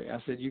story. I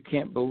said, "You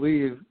can't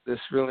believe this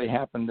really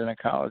happened in a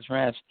college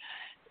match."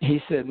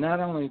 He said, "Not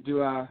only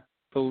do I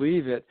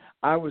believe it,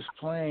 I was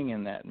playing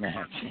in that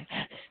match."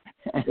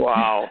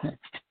 Wow.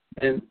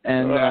 and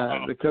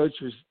the coach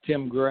was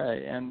Tim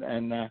Gray,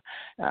 and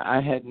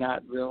I had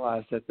not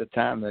realized at the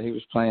time that he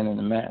was playing in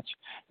the match.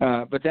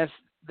 But that's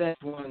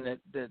one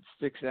that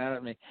sticks out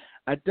at me.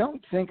 I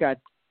don't think I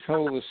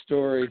told the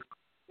story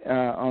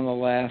on the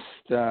last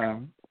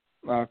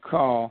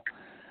call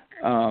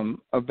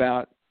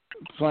about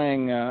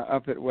playing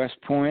up at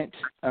West Point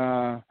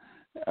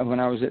when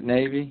I was at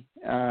Navy,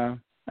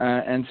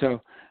 and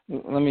so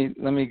let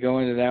me go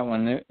into that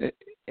one.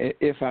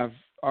 If I've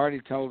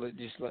already told it,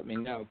 just let me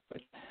know.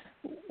 But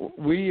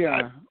we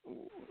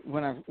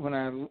when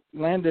I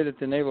landed at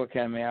the Naval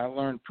Academy, I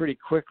learned pretty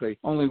quickly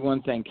only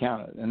one thing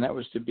counted, and that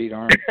was to beat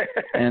Army.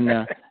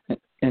 And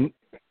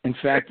in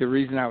fact, the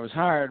reason I was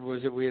hired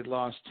was that we had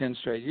lost 10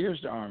 straight years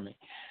to Army,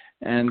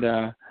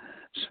 and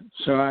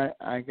so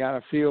I got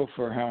a feel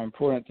for how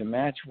important the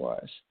match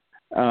was.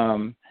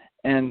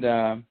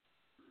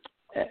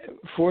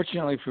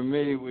 Fortunately for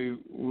me,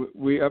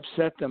 we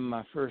upset them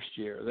my first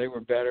year. They were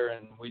better,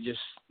 and we just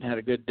had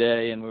a good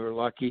day, and we were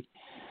lucky.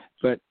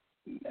 But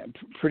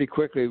pretty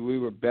quickly, we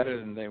were better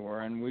than they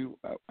were, and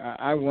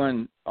I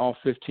won all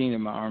 15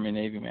 of my Army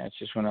Navy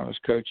matches when I was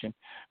coaching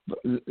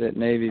at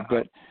Navy.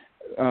 But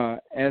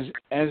as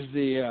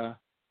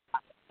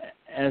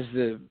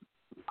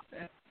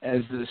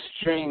the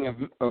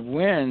string of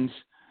wins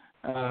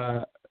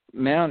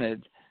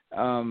mounted,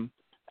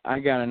 I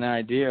got an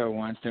idea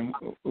once, and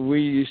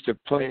we used to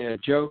play a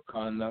joke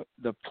on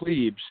the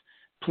plebes.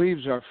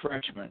 Plebes are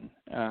freshmen,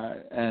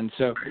 and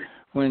so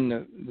when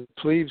the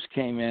plebes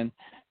came in,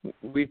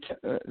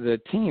 the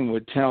team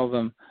would tell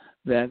them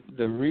that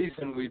the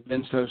reason we've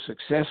been so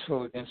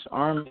successful against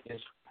Army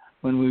is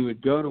when we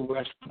would go to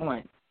West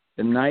Point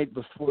the night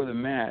before the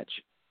match,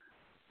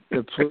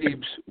 the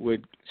plebes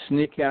would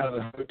sneak out of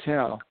the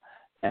hotel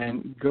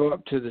and go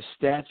up to the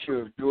statue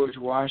of George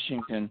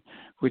Washington,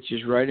 which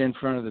is right in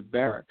front of the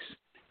barracks.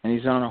 And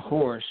he's on a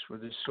horse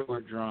with his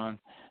sword drawn,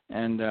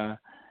 and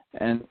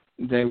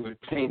they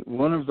would paint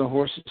one of the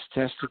horse's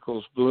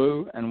testicles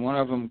blue and one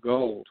of them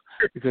gold,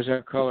 because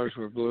our colors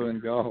were blue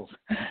and gold.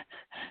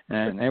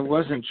 And it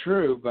wasn't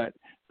true, but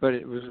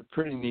it was a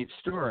pretty neat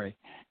story.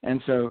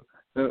 And so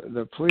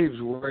the plebes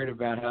worried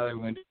about how they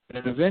went,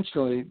 and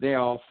eventually they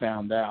all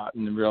found out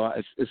and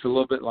realized it's a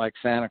little bit like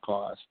Santa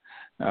Claus,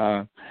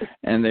 and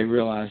they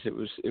realized it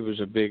was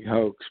a big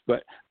hoax.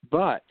 But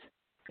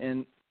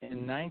in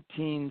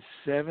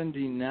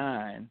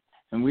 1979,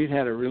 and we'd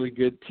had a really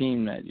good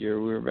team that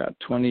year. We were about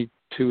 22-3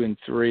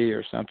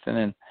 or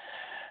something,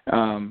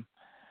 and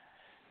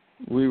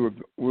we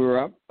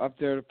were up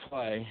there to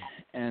play,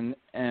 and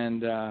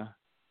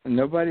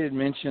nobody had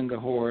mentioned the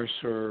horse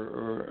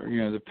or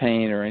the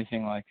pain or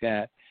anything like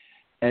that.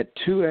 At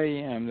 2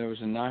 a.m., there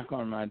was a knock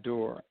on my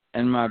door,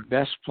 and my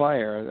best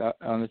player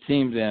on the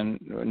team then,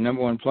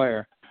 number one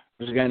player,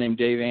 was a guy named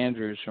Dave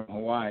Andrews from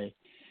Hawaii,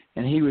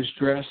 and he was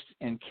dressed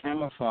in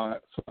camouflage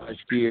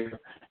gear.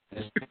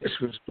 His face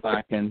was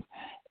blackened,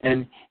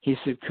 and he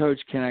said,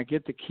 "Coach, can I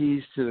get the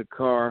keys to the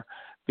car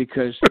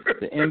because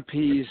the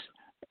MPs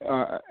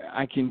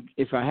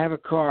if I have a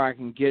car, I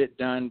can get it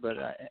done." But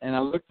and I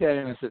looked at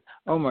him and said,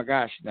 "Oh my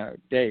gosh, no,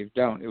 Dave,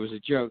 don't. It was a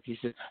joke." He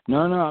said,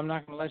 "No, I'm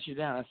not going to let you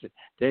down." I said,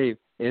 "Dave,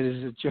 it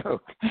is a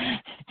joke."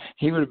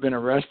 He would have been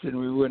arrested, and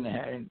we wouldn't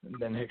have had him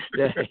the next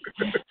day.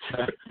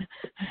 So,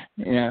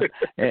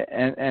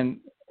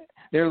 and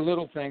there are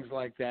little things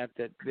like that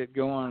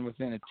go on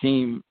within a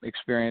team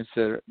experience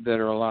that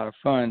are a lot of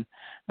fun.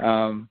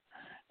 One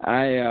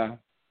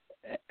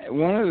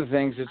of the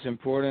things that's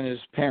important is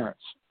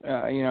parents.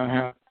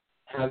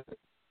 How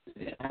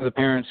the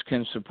parents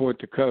can support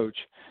the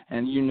coach,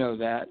 and you know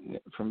that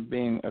from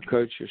being a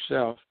coach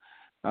yourself.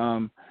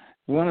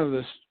 One of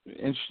the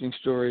interesting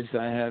stories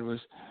I had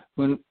was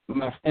in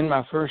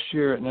my first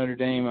year at Notre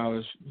Dame, I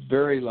was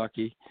very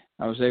lucky.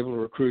 I was able to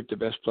recruit the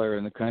best player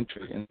in the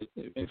country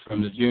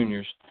from the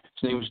juniors.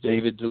 His name was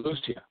David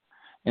DeLucia,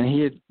 and he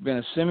had been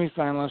a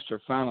semifinalist or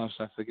finalist,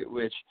 I forget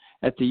which,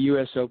 at the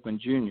U.S. Open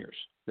Juniors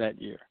that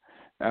year.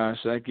 So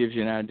that gives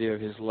you an idea of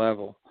his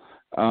level.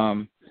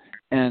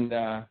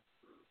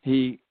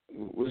 He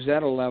was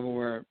at a level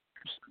where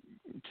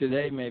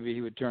today maybe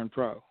he would turn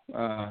pro.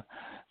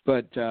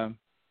 But when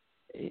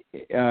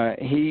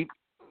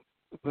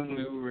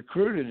we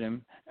recruited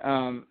him,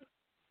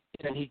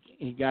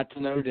 he got to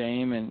Notre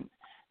Dame,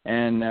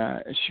 and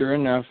sure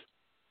enough,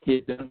 he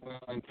had done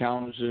well in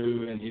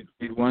Kalamazoo, and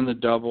he'd won the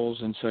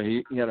doubles, and so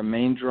he had a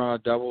main draw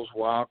doubles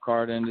wild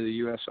card into the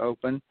U.S.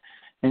 Open,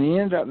 and he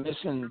ended up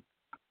missing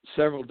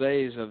several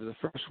days of the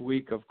first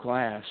week of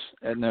class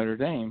at Notre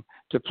Dame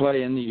to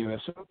play in the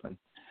U.S. Open.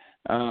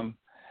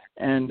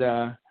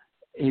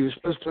 He was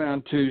supposed to play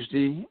on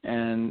Tuesday,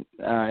 and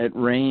it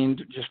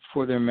rained just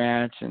before their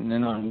match, and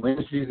then on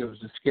Wednesday there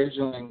was a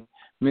scheduling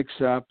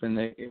mix-up, and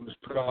it was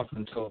put off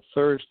until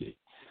Thursday,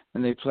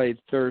 and they played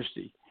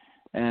Thursday.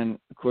 And,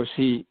 of course,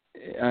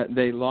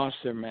 they lost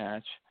their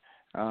match,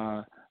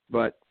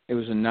 but it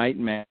was a night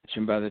match,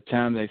 and by the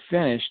time they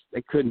finished,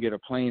 they couldn't get a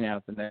plane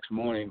out the next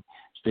morning,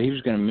 so he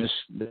was going to miss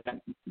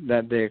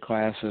that day of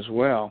class as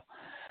well.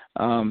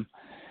 And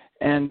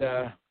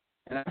I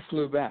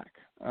flew back.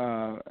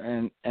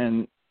 And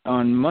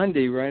on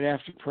Monday, right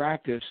after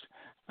practice,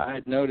 I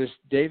had noticed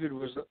David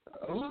was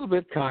a little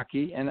bit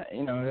cocky, and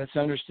that's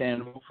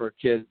understandable for a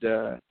kid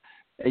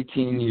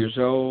 18 years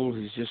old.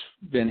 He's just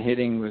been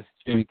hitting with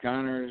Jimmy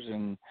Connors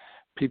and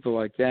people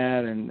like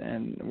that,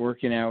 and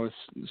working out with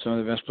some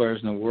of the best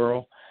players in the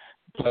world,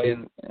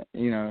 playing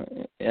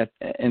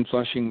in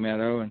Flushing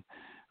Meadow and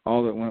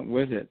all that went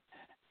with it.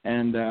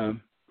 And the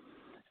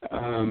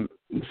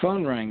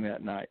phone rang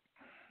that night.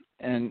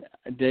 And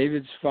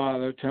David's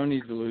father,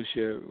 Tony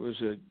DeLucia,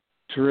 was a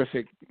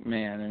terrific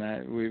man,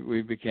 and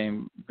we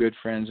became good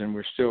friends, and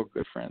we're still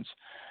good friends.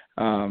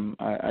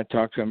 I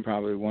talk to him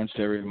probably once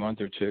every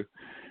month or two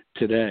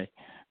today.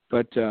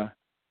 But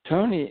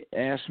Tony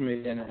asked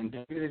me, and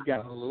David had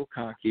gotten a little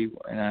cocky,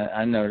 and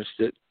I noticed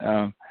it,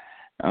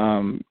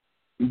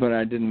 but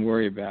I didn't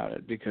worry about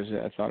it because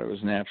I thought it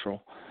was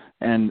natural.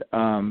 And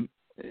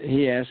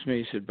he asked me,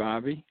 he said,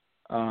 "Bobby,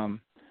 how's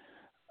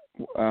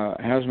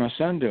my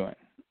son doing?"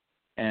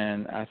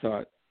 And I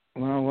thought,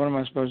 well, what am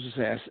I supposed to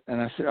say?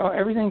 And I said, "Oh,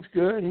 everything's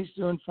good. He's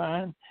doing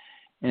fine."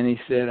 And he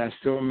said, I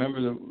still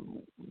remember the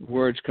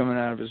words coming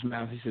out of his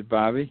mouth. He said,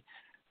 "Bobby,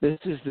 this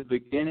is the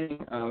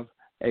beginning of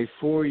a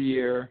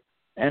 4-year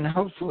and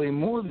hopefully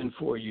more than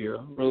 4-year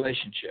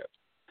relationship.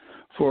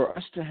 For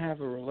us to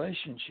have a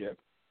relationship,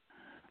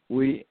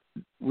 we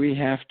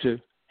have to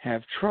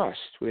have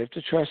trust. We have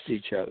to trust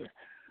each other.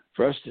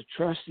 For us to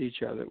trust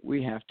each other,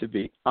 we have to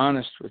be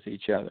honest with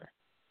each other.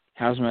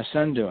 How's my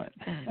son doing?"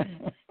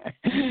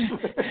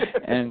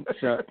 And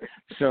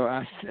so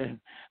I said,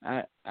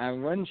 I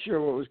wasn't sure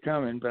what was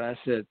coming, but I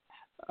said,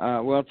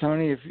 "Well,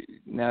 Tony,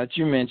 now that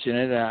you mention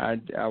it, I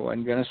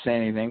wasn't going to say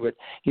anything, but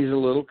he's a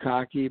little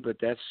cocky, but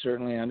that's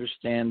certainly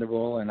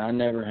understandable, and I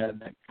never had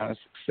that kind of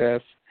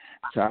success,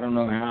 so I don't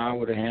know how I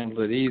would have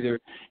handled it either."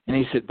 And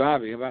he said,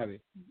 Bobby,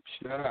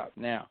 shut up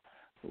now.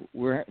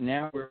 We're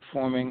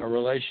forming a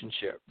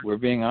relationship. We're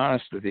being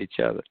honest with each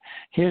other.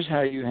 Here's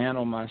how you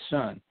handle my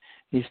son."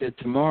 He said,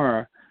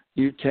 "Tomorrow,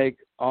 you take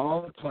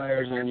all the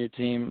players on your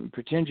team,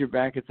 pretend you're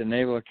back at the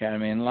Naval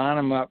Academy, and line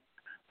them up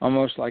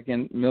almost like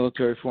in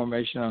military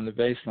formation on the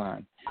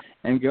baseline.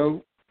 and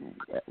go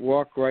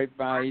walk right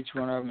by each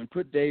one of them and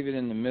put David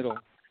in the middle.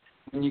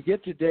 When you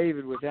get to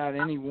David without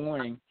any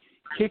warning,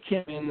 kick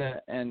him in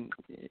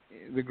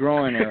the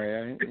groin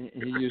area.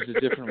 He used a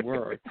different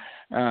word.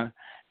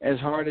 As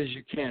hard as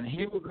you can.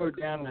 He will go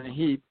down in a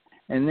heap,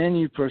 and then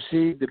you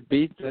proceed to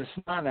beat the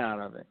snot out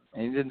of him.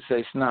 And he didn't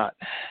say snot.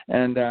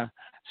 And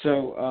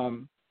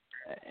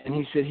and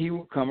he said he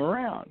will come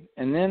around.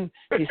 And then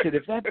he said,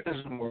 if that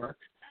doesn't work,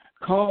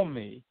 call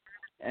me,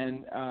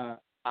 and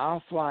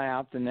I'll fly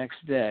out the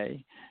next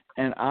day,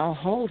 and I'll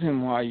hold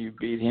him while you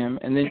beat him,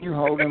 and then you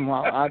hold him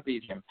while I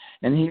beat him,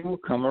 and he will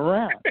come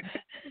around.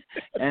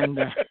 And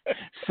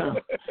so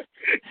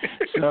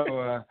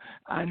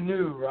I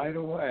knew right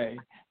away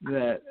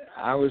that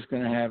I was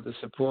going to have the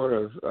support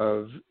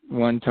of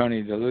one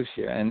Tony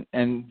DeLucia,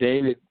 and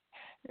David.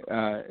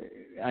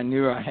 I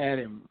knew I had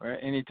him.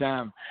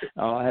 Anytime,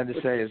 all I had to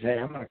say is, "Hey,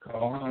 I'm going to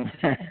call home."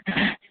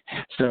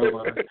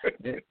 So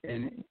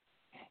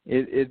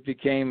it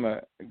became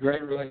a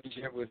great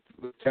relationship with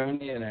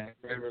Tony and a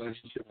great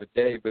relationship with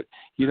Dave. But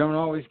you don't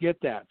always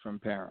get that from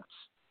parents.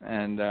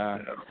 And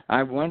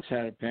I once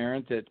had a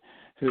parent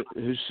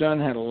whose son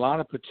had a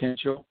lot of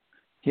potential.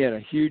 He had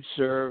a huge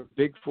serve,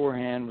 big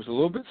forehand, was a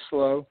little bit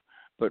slow,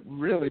 but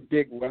really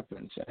big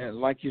weapons,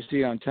 like you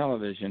see on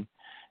television.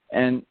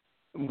 And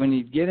when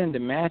he'd get into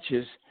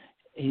matches,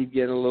 he'd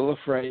get a little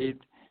afraid,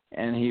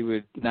 and he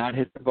would not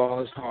hit the ball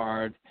as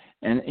hard,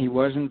 and he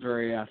wasn't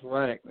very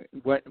athletic.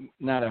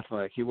 Not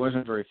athletic. He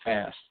wasn't very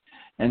fast.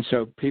 And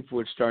so people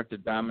would start to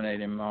dominate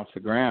him off the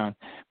ground,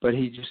 but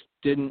he just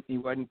didn't. He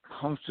wasn't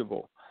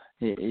comfortable.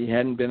 He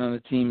hadn't been on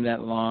the team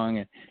that long,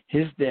 and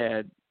his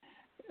dad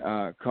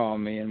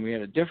called me, and we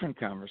had a different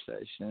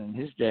conversation. And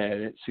his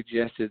dad had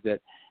suggested that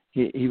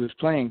he was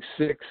playing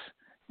 6,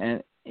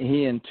 and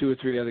he and 2 or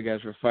 3 other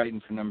guys were fighting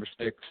for number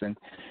 6, and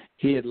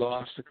he had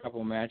lost a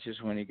couple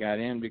matches when he got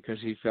in because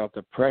he felt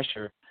the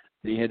pressure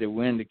that he had to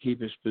win to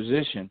keep his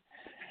position.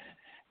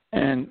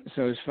 And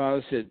so his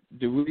father said,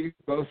 do we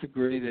both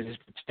agree that his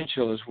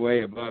potential is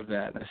way above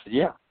that? And I said,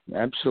 yeah,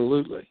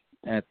 absolutely.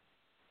 And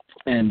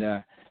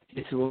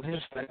he said, well,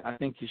 I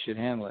think you should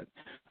handle it.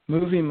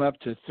 Move him up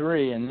to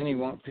 3, and then he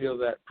won't feel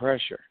that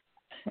pressure.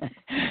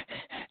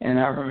 And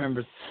I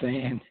remember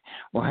saying,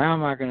 well, how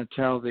am I going to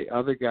tell the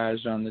other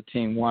guys on the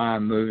team why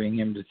I'm moving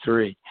him to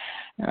 3?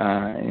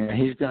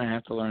 He's going to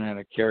have to learn how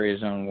to carry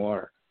his own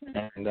water.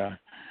 And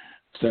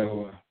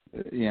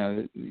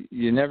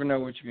you never know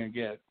what you're going to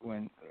get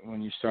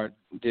when you start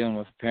dealing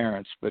with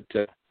parents. But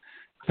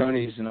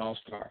Tony's an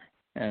all-star.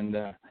 And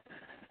there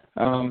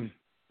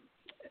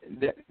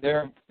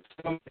are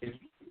so many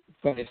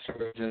funny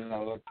stories as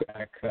I look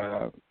back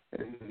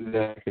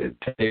that I could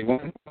tell you.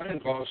 One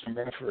involves some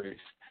referees.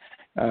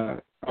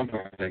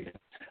 Umpires, I guess.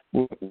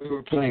 We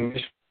were playing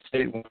Michigan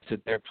State once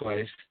at their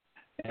place,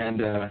 and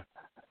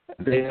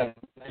they had a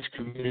nice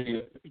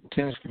community,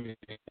 tennis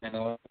community, and a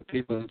lot of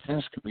people in the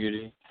tennis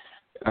community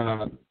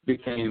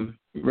became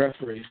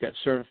referees, got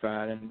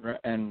certified,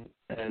 and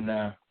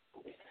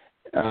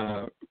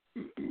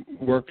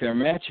worked their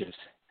matches.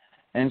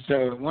 And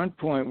so at one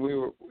point we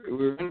were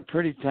in a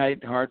pretty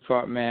tight,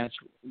 hard-fought match.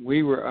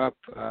 We were up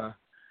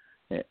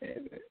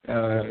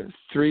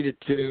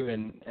 3-2,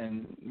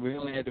 and we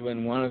only had to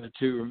win one of the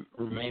 2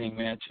 remaining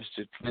matches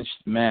to clinch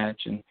the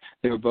match, and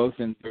they were both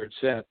in third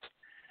sets.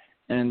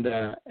 And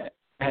I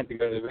had to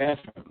go to the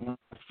bathroom. When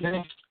I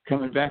finished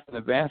coming back from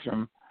the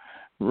bathroom,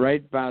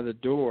 right by the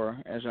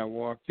door as I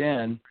walked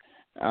in,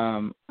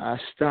 I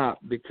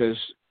stopped because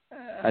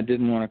I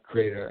didn't want to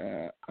create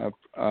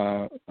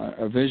a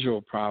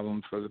visual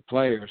problem for the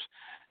players,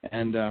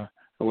 and I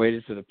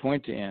waited for the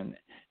point to end.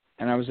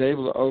 And I was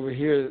able to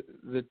overhear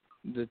the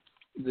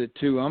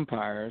 2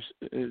 umpires,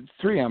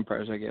 3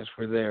 umpires, I guess,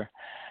 were there.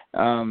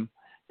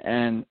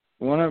 And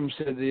one of them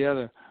said to the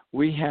other,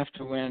 we have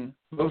to win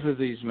both of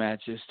these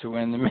matches to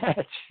win the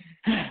match.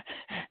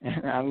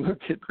 And I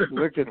looked at the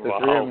Wow.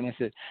 3 of them and I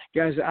said,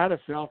 guys, I'd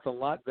have felt a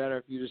lot better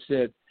if you just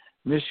said,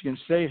 Michigan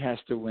State has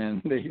to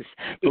win these.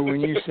 But when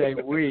you say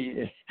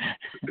we,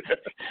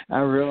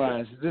 I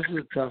realize this is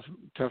a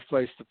tough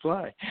place to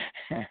play.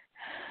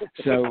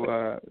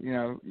 So,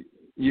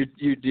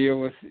 you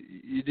deal with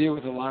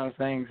a lot of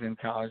things in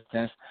college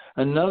tennis.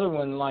 Another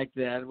one like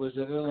that was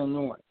at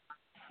Illinois.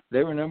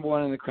 They were number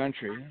 1 in the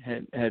country,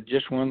 had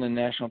just won the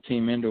national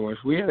team indoors.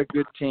 We had a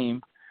good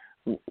team.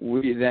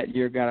 We that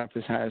year got up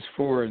as high as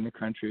 4 in the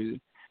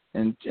country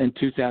in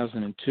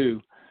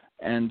 2002,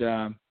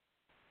 and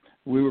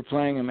we were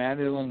playing them at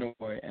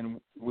Illinois,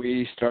 and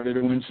we started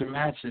to win some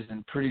matches,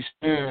 and pretty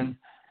soon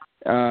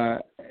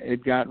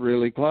it got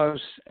really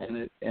close,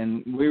 and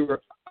we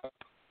were up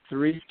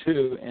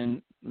 3-2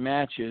 in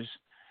matches,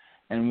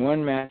 and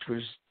one match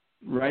was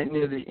right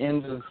near the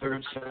end of the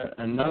third set.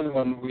 Another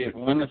one, we had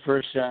won the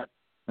first set,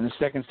 and the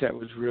second set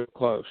was real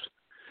close.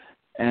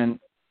 And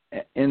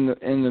in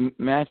the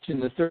match in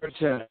the third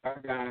set, our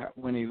guy,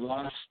 when he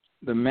lost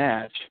the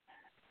match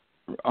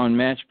on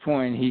match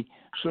point, he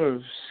sort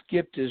of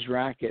skipped his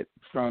racket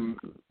from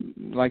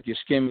like you're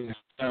skimming a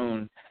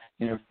stone,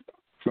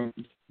 from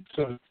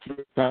sort of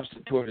tossed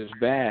it toward his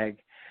bag,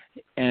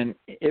 and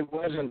it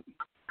wasn't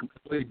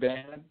really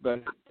bad,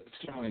 but it's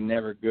certainly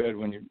never good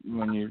when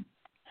you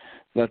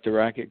let the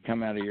racket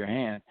come out of your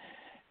hand.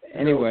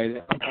 Anyway,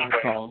 the umpire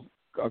called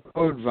a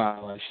code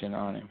violation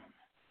on him,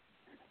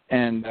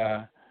 and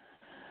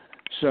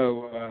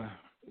so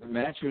the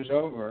match was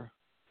over,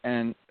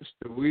 and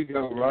so we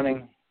go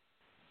running.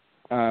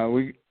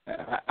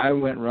 I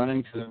went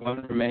running to the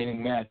one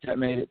remaining match. That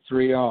made it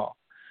 3-all.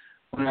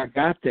 When I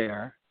got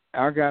there,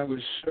 our guy was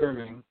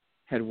serving,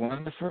 had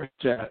won the first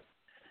set,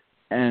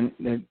 and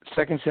the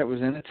second set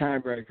was in a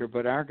tiebreaker,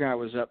 but our guy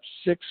was up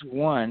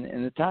 6-1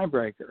 in the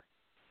tiebreaker.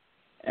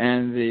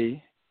 And the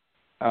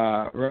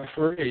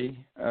referee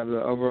of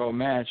the overall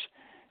match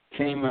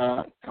came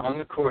out on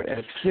the court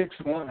at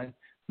 6-1,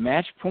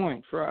 match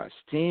point for us,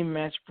 team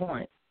match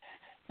point.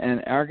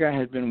 And our guy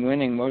had been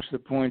winning most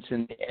of the points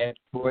in the ad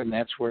court, and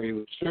that's where he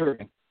was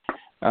serving.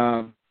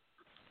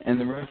 And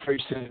the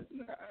referee said,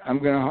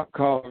 I'm going to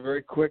call a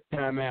very quick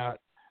timeout.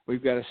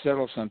 We've got to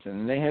settle something.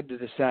 And they had to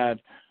decide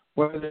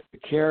whether to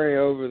carry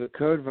over the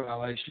code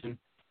violation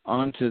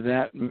onto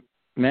that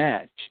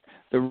match.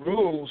 The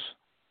rules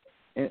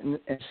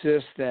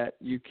insist that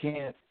you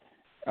can't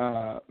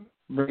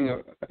bring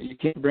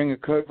a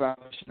code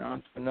violation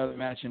onto another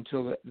match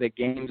until the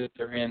game that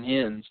they're in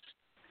ends.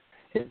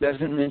 It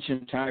doesn't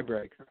mention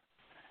tiebreaker,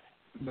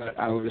 but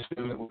I would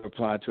assume it would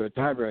apply to a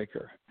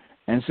tiebreaker.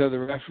 And so the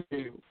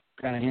referee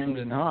kind of hemmed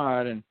and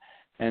hawed,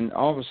 and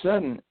all of a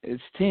sudden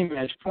it's team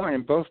match point,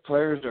 and both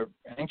players are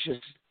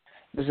anxious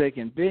as they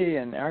can be,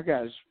 and our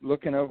guy's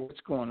looking over what's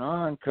going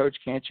on. Coach,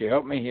 can't you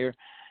help me here?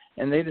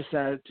 And they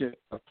decided to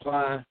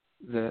apply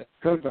the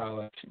code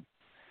violation.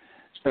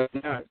 So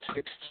now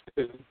it's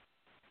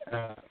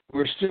 6-2.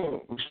 We've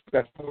still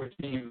got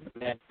 14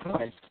 match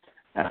points.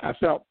 I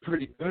felt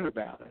pretty good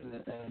about it,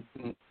 and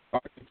didn't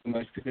argue too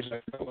much because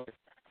I felt like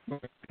we were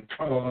in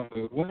control and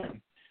we would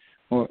win.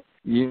 Well,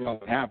 you know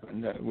what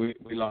happened. We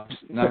lost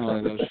not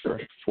only those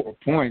first 4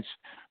 points,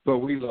 but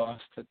we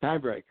lost the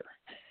tiebreaker.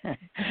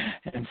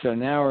 And so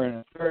now we're in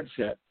a third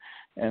set,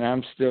 and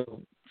I'm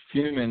still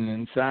fuming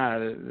inside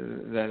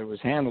that it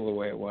was handled the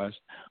way it was.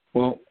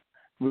 Well,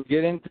 we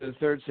get into the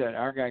third set.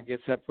 Our guy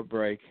gets up a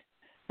break,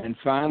 and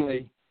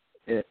finally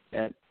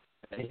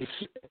he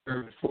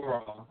served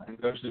 4-all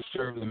and goes to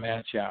serve the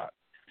match out.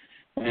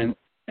 And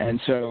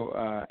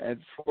so at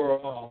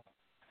 4-all,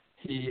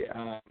 he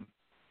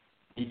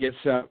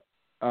gets up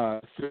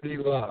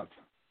 30-love.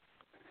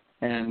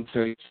 And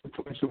so he's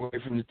 2 points away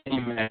from the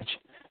team match,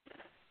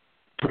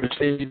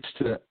 proceeds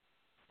to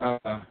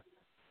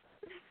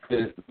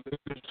lose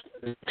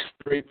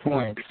 3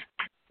 points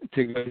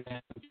to go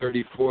down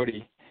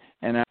 30-40.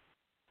 And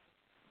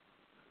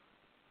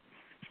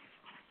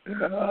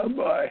oh,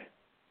 boy.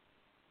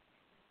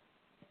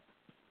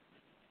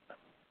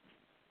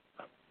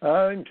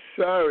 I'm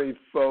sorry,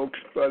 folks,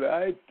 but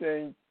I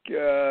think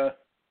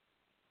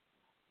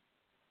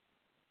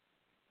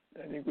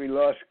we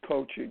lost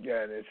Coach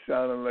again. It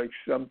sounded like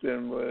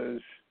something was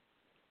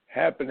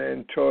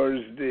happening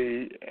towards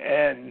the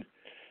end.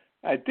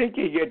 I think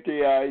you get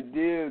the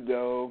idea,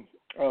 though,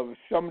 of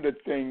some of the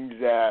things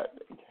that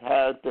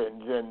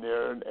happens in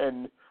there.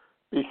 And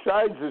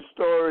besides the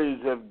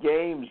stories of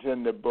games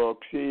in the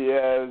books, he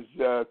has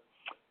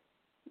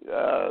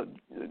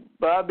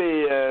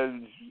Bobby has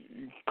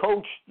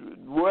coached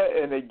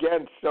and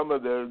against some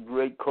of the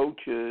great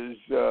coaches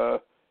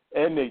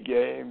in the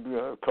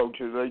game,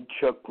 coaches like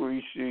Chuck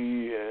Reese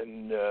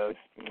and, the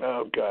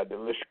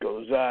list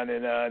goes on.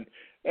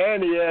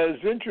 And he has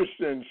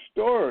interesting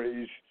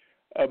stories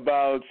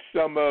about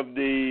some of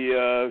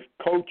the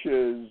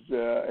coaches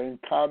and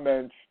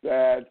comments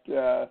that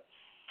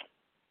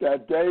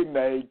they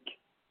make,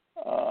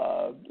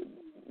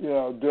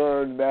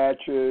 during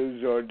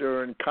matches or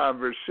during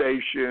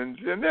conversations.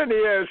 And then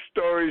he has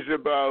stories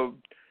about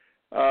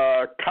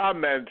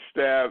comments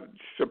that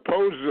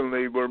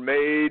supposedly were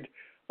made,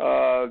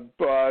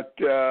 but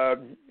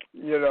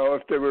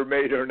if they were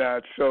made or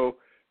not. So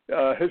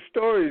his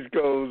stories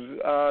goes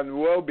on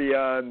well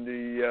beyond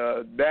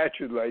the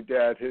matches like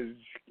that. His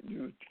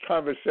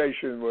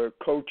conversation with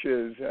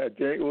coaches, I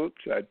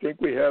think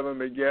we have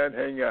him again.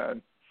 Hang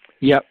on.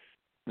 Yep.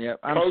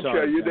 I'm Coach, sorry,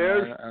 are you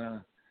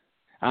there?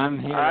 I'm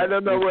here. I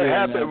don't know what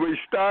happened. We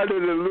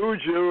started to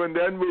lose you, and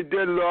then we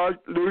did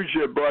lose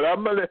you. But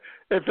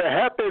if it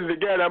happens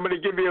again, I'm gonna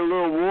give you a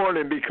little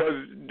warning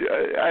because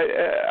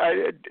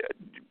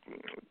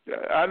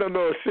I don't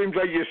know. It seems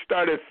like you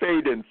started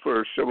fading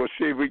first, so we'll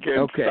see if we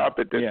can stop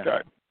it this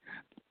time.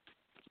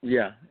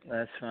 Yeah,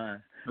 that's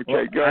fine.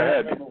 Okay, go ahead.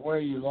 I don't remember where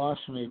you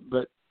lost me,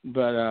 but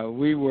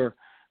we were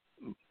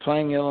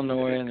playing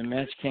Illinois, and the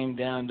match came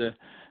down to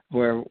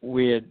where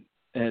we had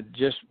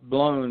just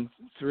blown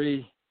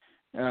 3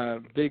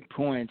 big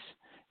points,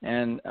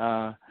 and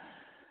our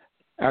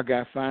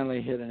guy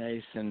finally hit an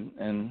ace,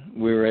 and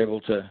we were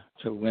able to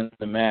win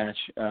the match.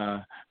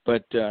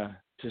 But to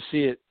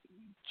see it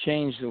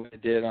change the way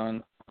it did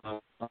on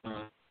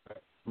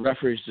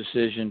referee's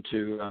decision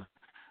to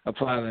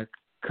apply the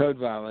code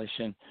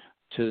violation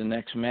to the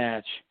next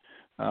match,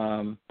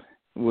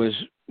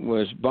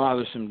 was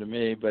bothersome to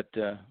me, but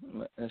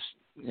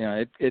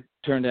it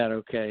turned out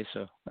okay,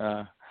 so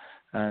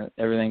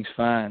everything's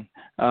fine.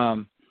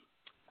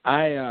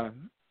 I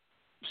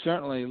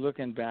certainly,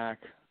 looking back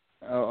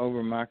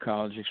over my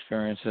college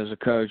experience as a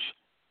coach,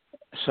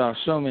 saw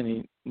so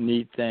many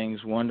neat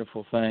things,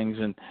 wonderful things.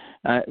 And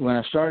when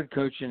I started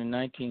coaching in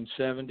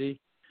 1970,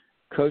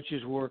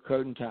 coaches wore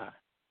coat and tie.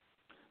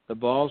 The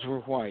balls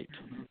were white.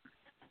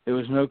 There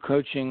was no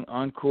coaching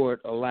on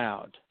court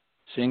allowed.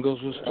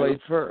 Singles was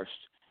played first.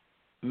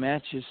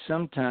 Matches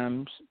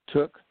sometimes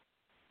took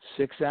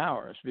 6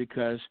 hours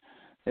because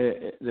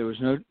there were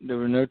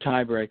no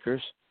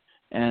tiebreakers.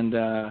 And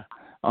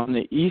on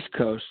the East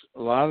Coast,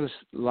 a lot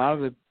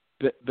of the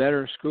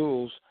better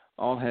schools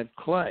all had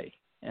clay,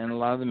 and a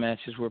lot of the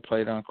matches were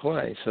played on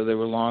clay, so there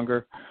were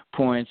longer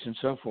points and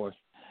so forth.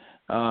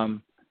 As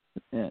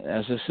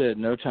I said,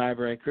 no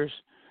tiebreakers.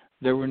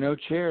 There were no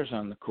chairs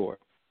on the court.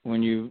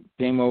 When you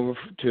came over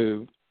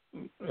to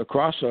a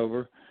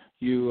crossover,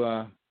 you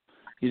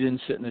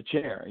didn't sit in a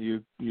chair.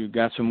 You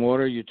got some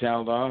water, you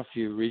toweled off,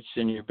 you reached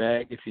in your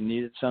bag if you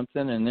needed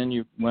something, and then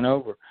you went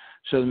over.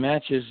 So the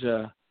matches,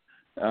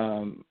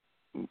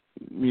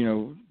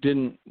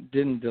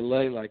 didn't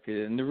delay like it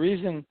did. And the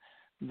reason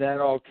that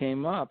all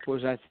came up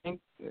was, I think,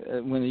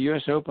 when the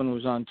U.S. Open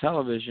was on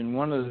television,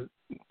 one of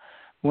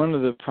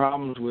the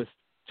problems with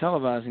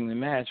televising the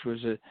match was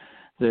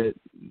that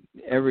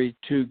every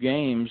 2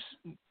 games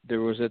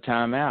there was a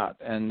timeout,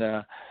 and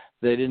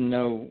they didn't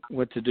know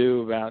what to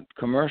do about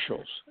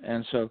commercials,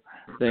 and so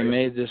they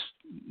made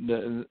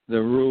the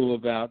rule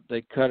about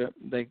they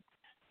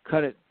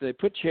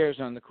put chairs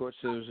on the court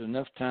so there was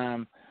enough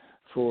time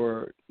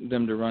for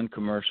them to run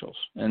commercials,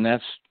 and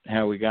that's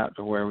how we got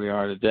to where we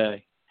are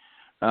today.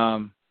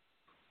 One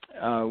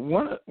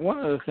of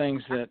the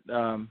things that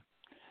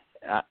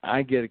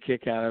I get a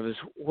kick out of is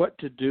what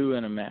to do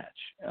in a match,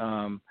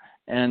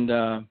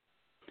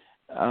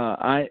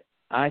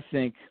 I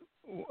think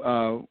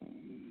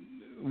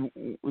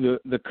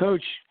the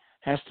coach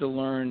has to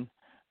learn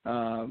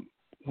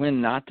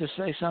when not to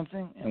say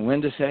something and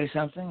when to say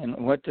something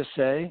and what to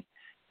say.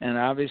 And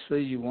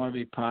obviously, you want to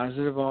be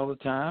positive all the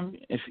time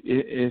if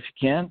you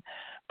can.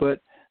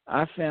 But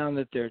I found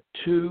that there are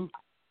 2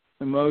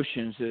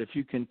 emotions that if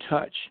you can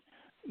touch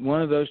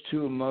one of those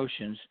 2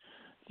 emotions,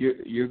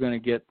 you're going to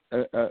get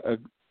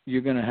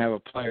you're going to have a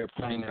player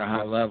playing at a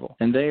high level,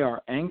 and they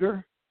are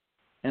anger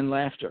and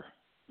laughter.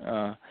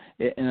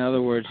 In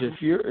other words, if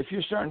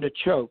you're starting to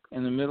choke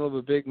in the middle of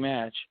a big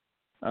match,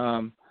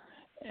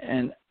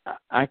 and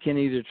I can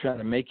either try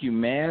to make you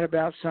mad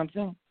about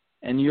something,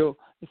 and you'll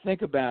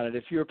think about it.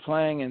 If you're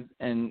playing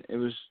and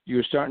you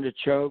were starting to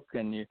choke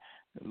and you're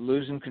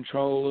losing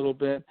control a little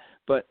bit,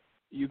 but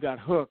you got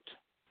hooked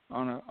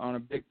on a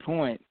big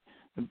point,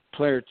 the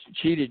player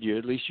cheated you,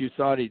 at least you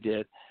thought he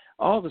did.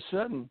 All of a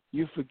sudden,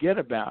 you forget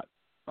about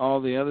all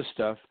the other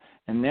stuff,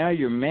 and now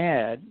you're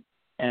mad,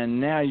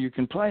 and now you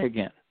can play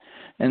again.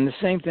 And the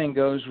same thing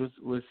goes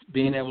with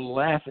being able to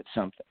laugh at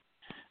something.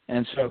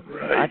 And so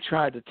I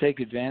tried to take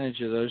advantage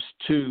of those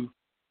 2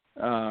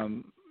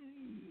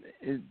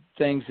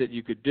 things that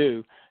you could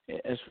do.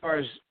 As far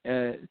as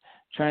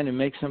trying to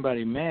make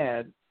somebody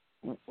mad,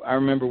 I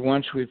remember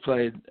once we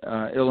played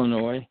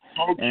Illinois.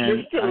 Coach,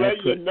 just to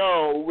let you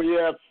know, we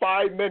have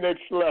 5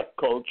 minutes left,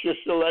 Coach.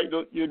 Just to let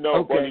you know,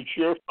 okay. But it's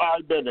your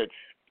 5 minutes.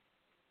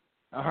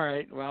 All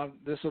right. Well,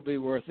 this will be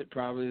worth it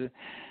probably.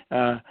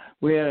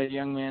 We had a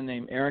young man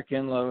named Eric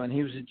Enlow, and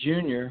he was a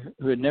junior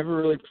who had never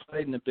really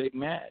played in a big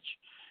match,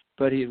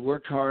 but he had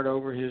worked hard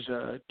over his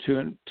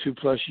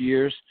 2+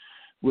 years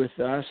with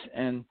us,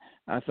 and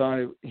I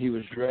thought he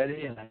was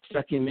ready, and I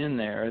stuck him in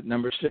there at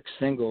number 6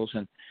 singles,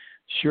 and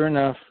sure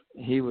enough,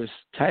 he was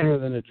tighter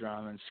than a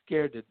drum and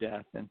scared to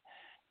death,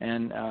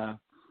 and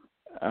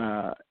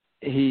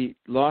he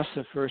lost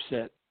the first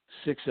set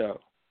 6-0.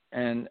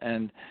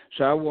 And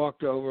so I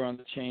walked over on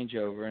the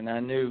changeover, and I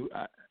knew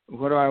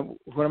what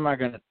am I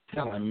going to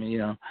tell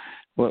him?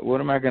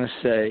 What am I going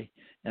to say?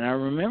 And I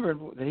remembered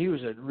that he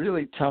was a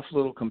really tough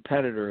little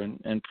competitor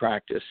in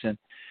practice, and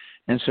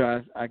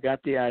so I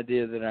got the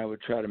idea that I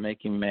would try to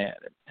make him mad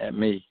at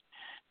me.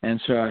 And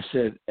so I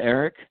said,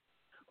 Eric,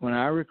 when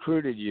I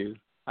recruited you,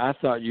 I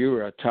thought you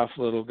were a tough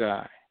little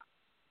guy.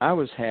 I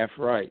was half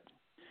right.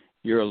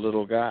 You're a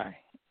little guy.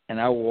 And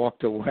I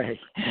walked away,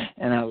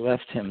 and I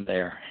left him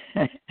there.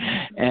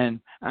 And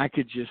I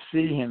could just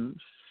see him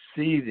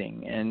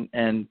seething.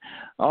 And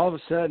all of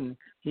a sudden,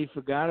 he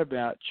forgot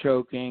about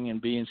choking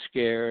and being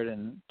scared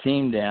and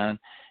team down,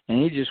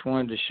 and he just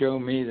wanted to show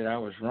me that I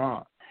was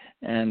wrong.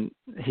 And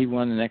he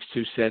won the next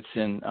 2 sets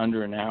in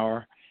under an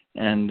hour,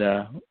 and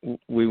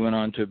we went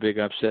on to a big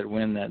upset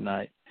win that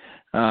night.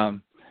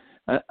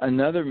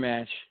 Another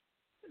match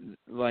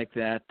like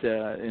that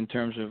in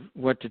terms of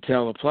what to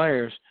tell the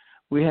players,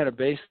 we had a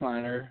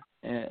baseliner,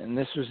 and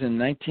this was in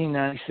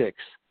 1996.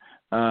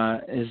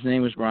 His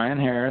name was Brian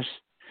Harris,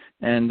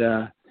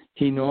 and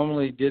he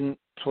normally didn't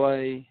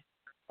play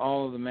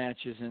all of the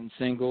matches in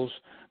singles,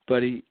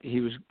 but he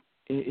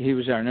he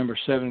was our number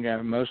 7 guy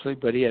mostly,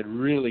 but he had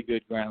really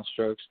good ground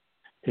strokes.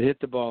 Could hit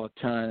the ball a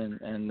ton,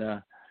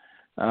 and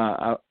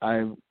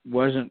I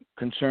wasn't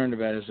concerned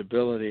about his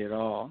ability at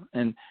all.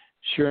 And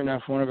sure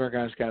enough, one of our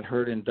guys got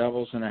hurt in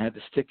doubles, and I had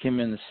to stick him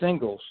in the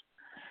singles.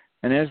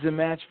 And as the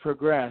match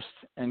progressed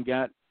and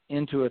got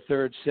into a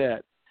third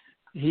set,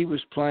 he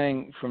was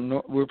playing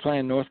we were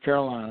playing North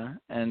Carolina,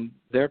 and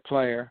their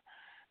player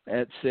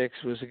at 6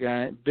 was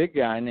a big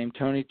guy named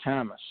Tony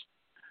Thomas,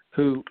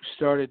 who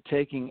started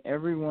taking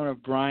every one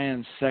of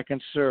Brian's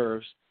second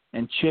serves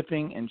and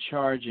chipping and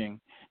charging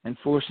and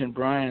forcing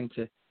Brian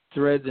to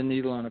thread the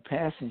needle on a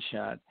passing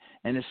shot.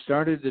 And it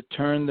started to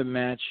turn the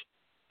match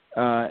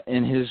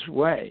in his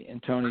way, in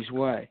Tony's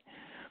way.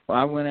 Well,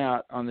 I went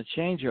out on the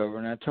changeover,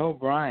 and I told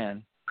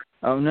Brian,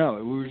 oh, no,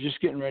 we were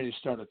just getting ready to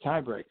start a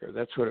tiebreaker.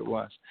 That's what it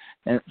was.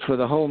 And for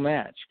the whole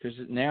match, because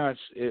now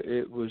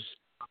it was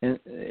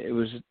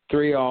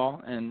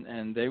 3-all,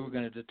 and they were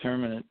going to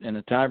determine it in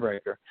a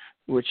tiebreaker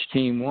which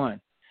team won.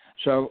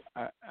 So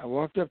I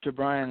walked up to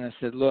Brian and I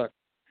said, look,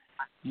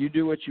 you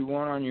do what you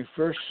want on your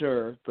first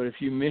serve, but if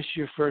you miss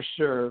your first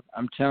serve,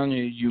 I'm telling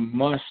you, you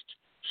must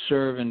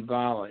serve and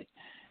volley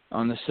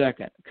on the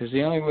second, because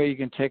the only way you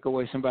can take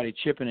away somebody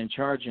chipping and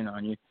charging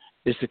on you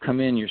is to come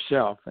in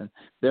yourself, and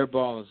their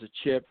ball is a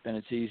chip, and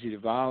it's easy to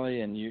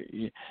volley. And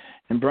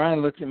and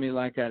Brian looked at me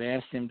like I'd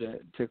asked him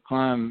to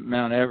climb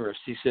Mount Everest.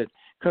 He said,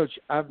 Coach,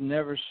 I've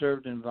never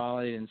served and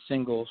volleyed in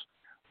singles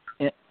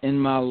in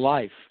my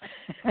life.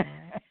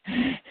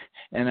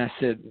 And I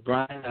said,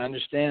 Brian, I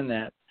understand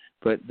that,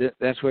 but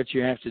that's what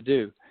you have to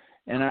do.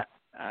 And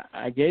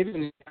I gave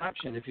him the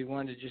option. If he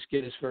wanted to just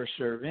get his first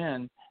serve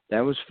in, that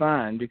was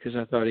fine, because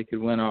I thought he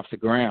could win off the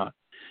ground.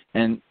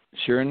 And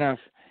sure enough,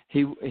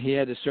 he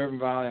had to serve and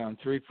volley on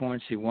 3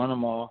 points. He won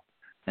them all,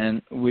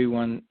 and we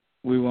won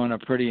a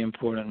pretty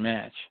important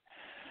match.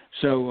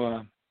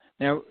 So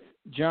now,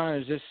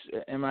 John,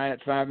 am I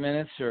at 5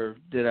 minutes, or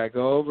did I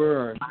go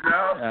over? Or,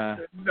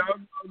 No.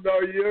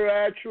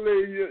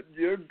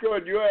 You're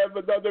good. You have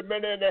another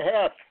minute and a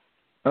half.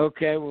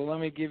 Okay. Well, let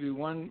me give you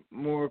one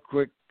more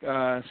quick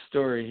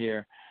story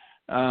here.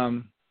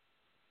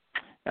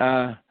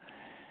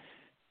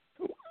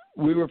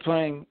 We were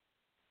playing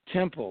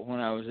Temple when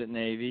I was at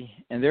Navy,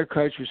 and their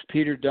coach was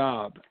Peter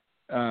Daub,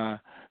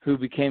 who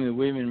became the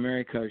William and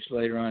Mary coach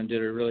later on,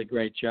 did a really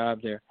great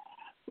job there.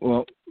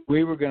 Well,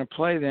 we were going to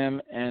play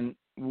them, and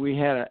we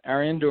had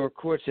our indoor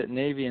courts at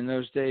Navy in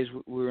those days.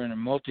 We were in a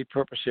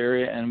multi-purpose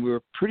area, and we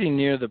were pretty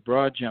near the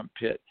broad jump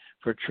pit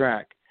for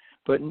track.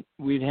 But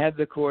we'd had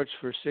the courts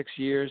for 6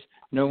 years.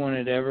 No one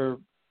had ever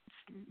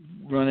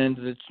run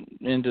into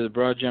the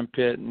broad jump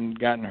pit and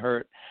gotten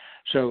hurt.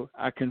 So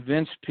I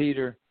convinced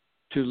Peter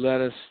to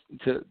let us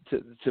to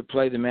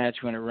play the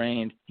match when it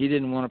rained. He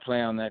didn't want to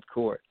play on that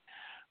court.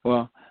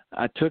 Well,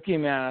 I took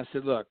him out. I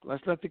said, look,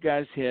 let's let the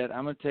guys hit.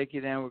 I'm going to take you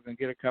down. We're going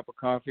to get a cup of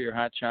coffee or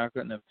hot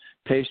chocolate and a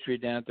pastry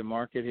down at the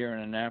market here in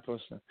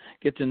Annapolis and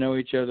get to know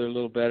each other a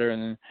little better, and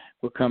then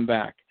we'll come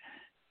back.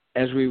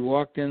 As we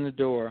walked in the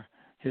door,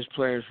 his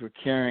players were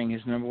carrying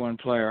his number 1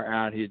 player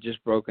out. He had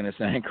just broken his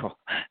ankle.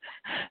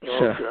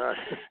 Oh, God.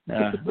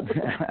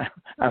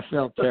 I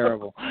felt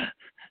terrible.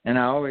 And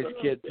I always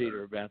kid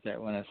Peter about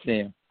that when I see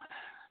him.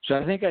 So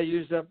I think I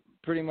used up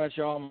pretty much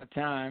all my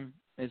time.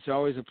 It's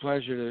always a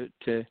pleasure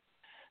to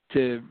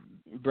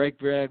break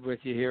bread with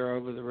you here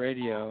over the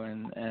radio.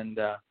 And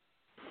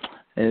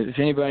if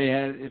anybody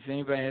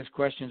has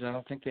questions, I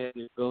don't think they have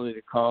the ability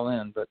to call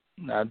in, but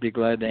I'd be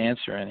glad to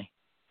answer any.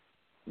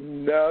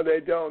 No, they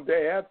don't.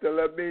 They have to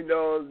let me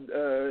know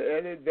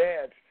in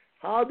advance.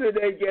 How did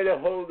they get a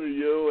hold of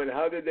you, and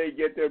how did they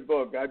get their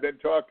book? I've been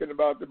talking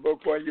about the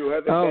book when you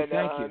haven't been on.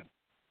 Thank you.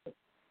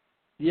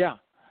 Yeah,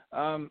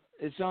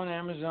 it's on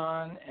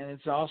Amazon, and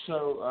it's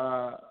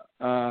also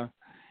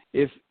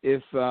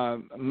if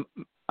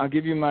I'll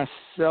give you my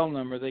cell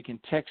number. They can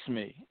text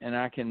me, and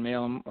I can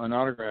mail them an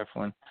autograph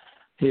one.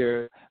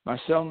 Here, my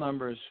cell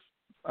number is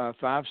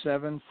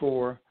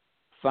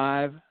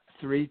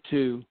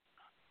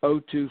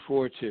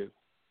 574-532-0242.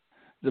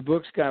 The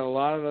book's got a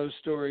lot of those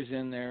stories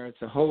in there.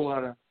 It's a whole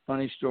lot of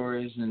funny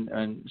stories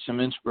and some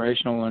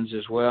inspirational ones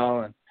as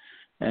well,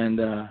 and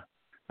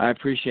I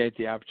appreciate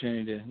the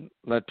opportunity to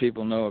let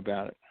people know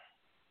about it.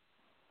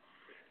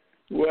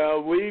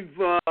 Well, we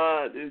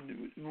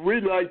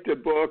like the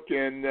book,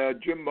 and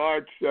Jim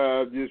Martz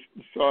just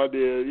saw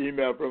the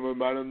email from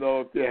him. I don't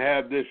know if you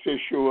have this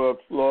issue of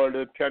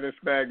Florida Tennis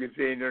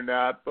Magazine or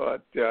not,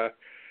 but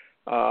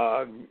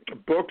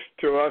books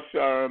to us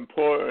are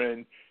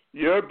important.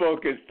 Your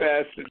book is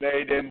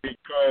fascinating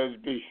because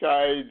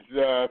besides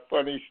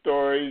funny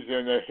stories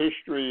and a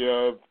history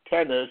of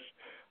tennis,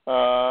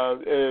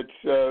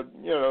 it's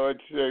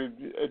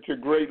a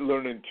great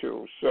learning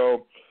tool.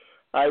 So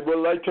I would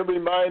like to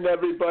remind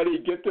everybody,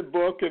 get the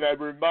book, and I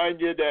remind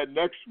you that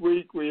next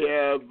week we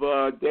have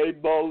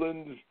Dave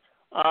Mullins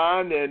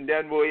on, and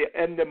then we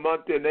end the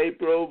month in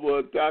April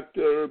with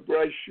Dr.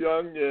 Bryce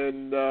Young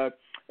and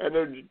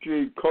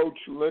energy coach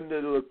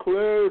Linda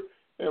LeClaire,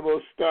 and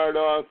we'll start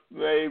off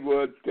May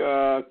with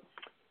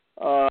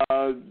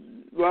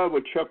Well,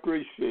 with Chuck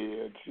Reese,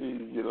 it's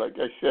easy. Like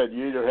I said,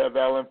 you either have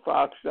Alan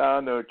Fox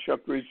on or Chuck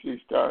Reese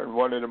starring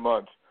one of the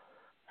months.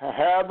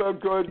 Have a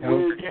good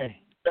week.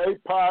 Stay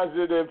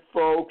positive,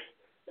 folks.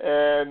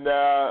 And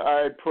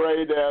I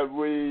pray that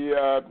we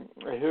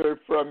hear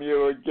from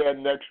you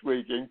again next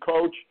week. And,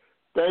 Coach,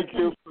 thank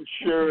you for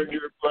sharing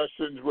your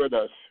lessons with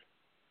us.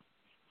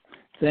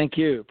 Thank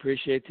you.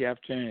 Appreciate the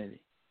opportunity.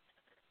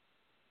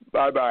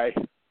 Bye-bye.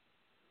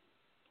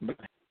 Bye.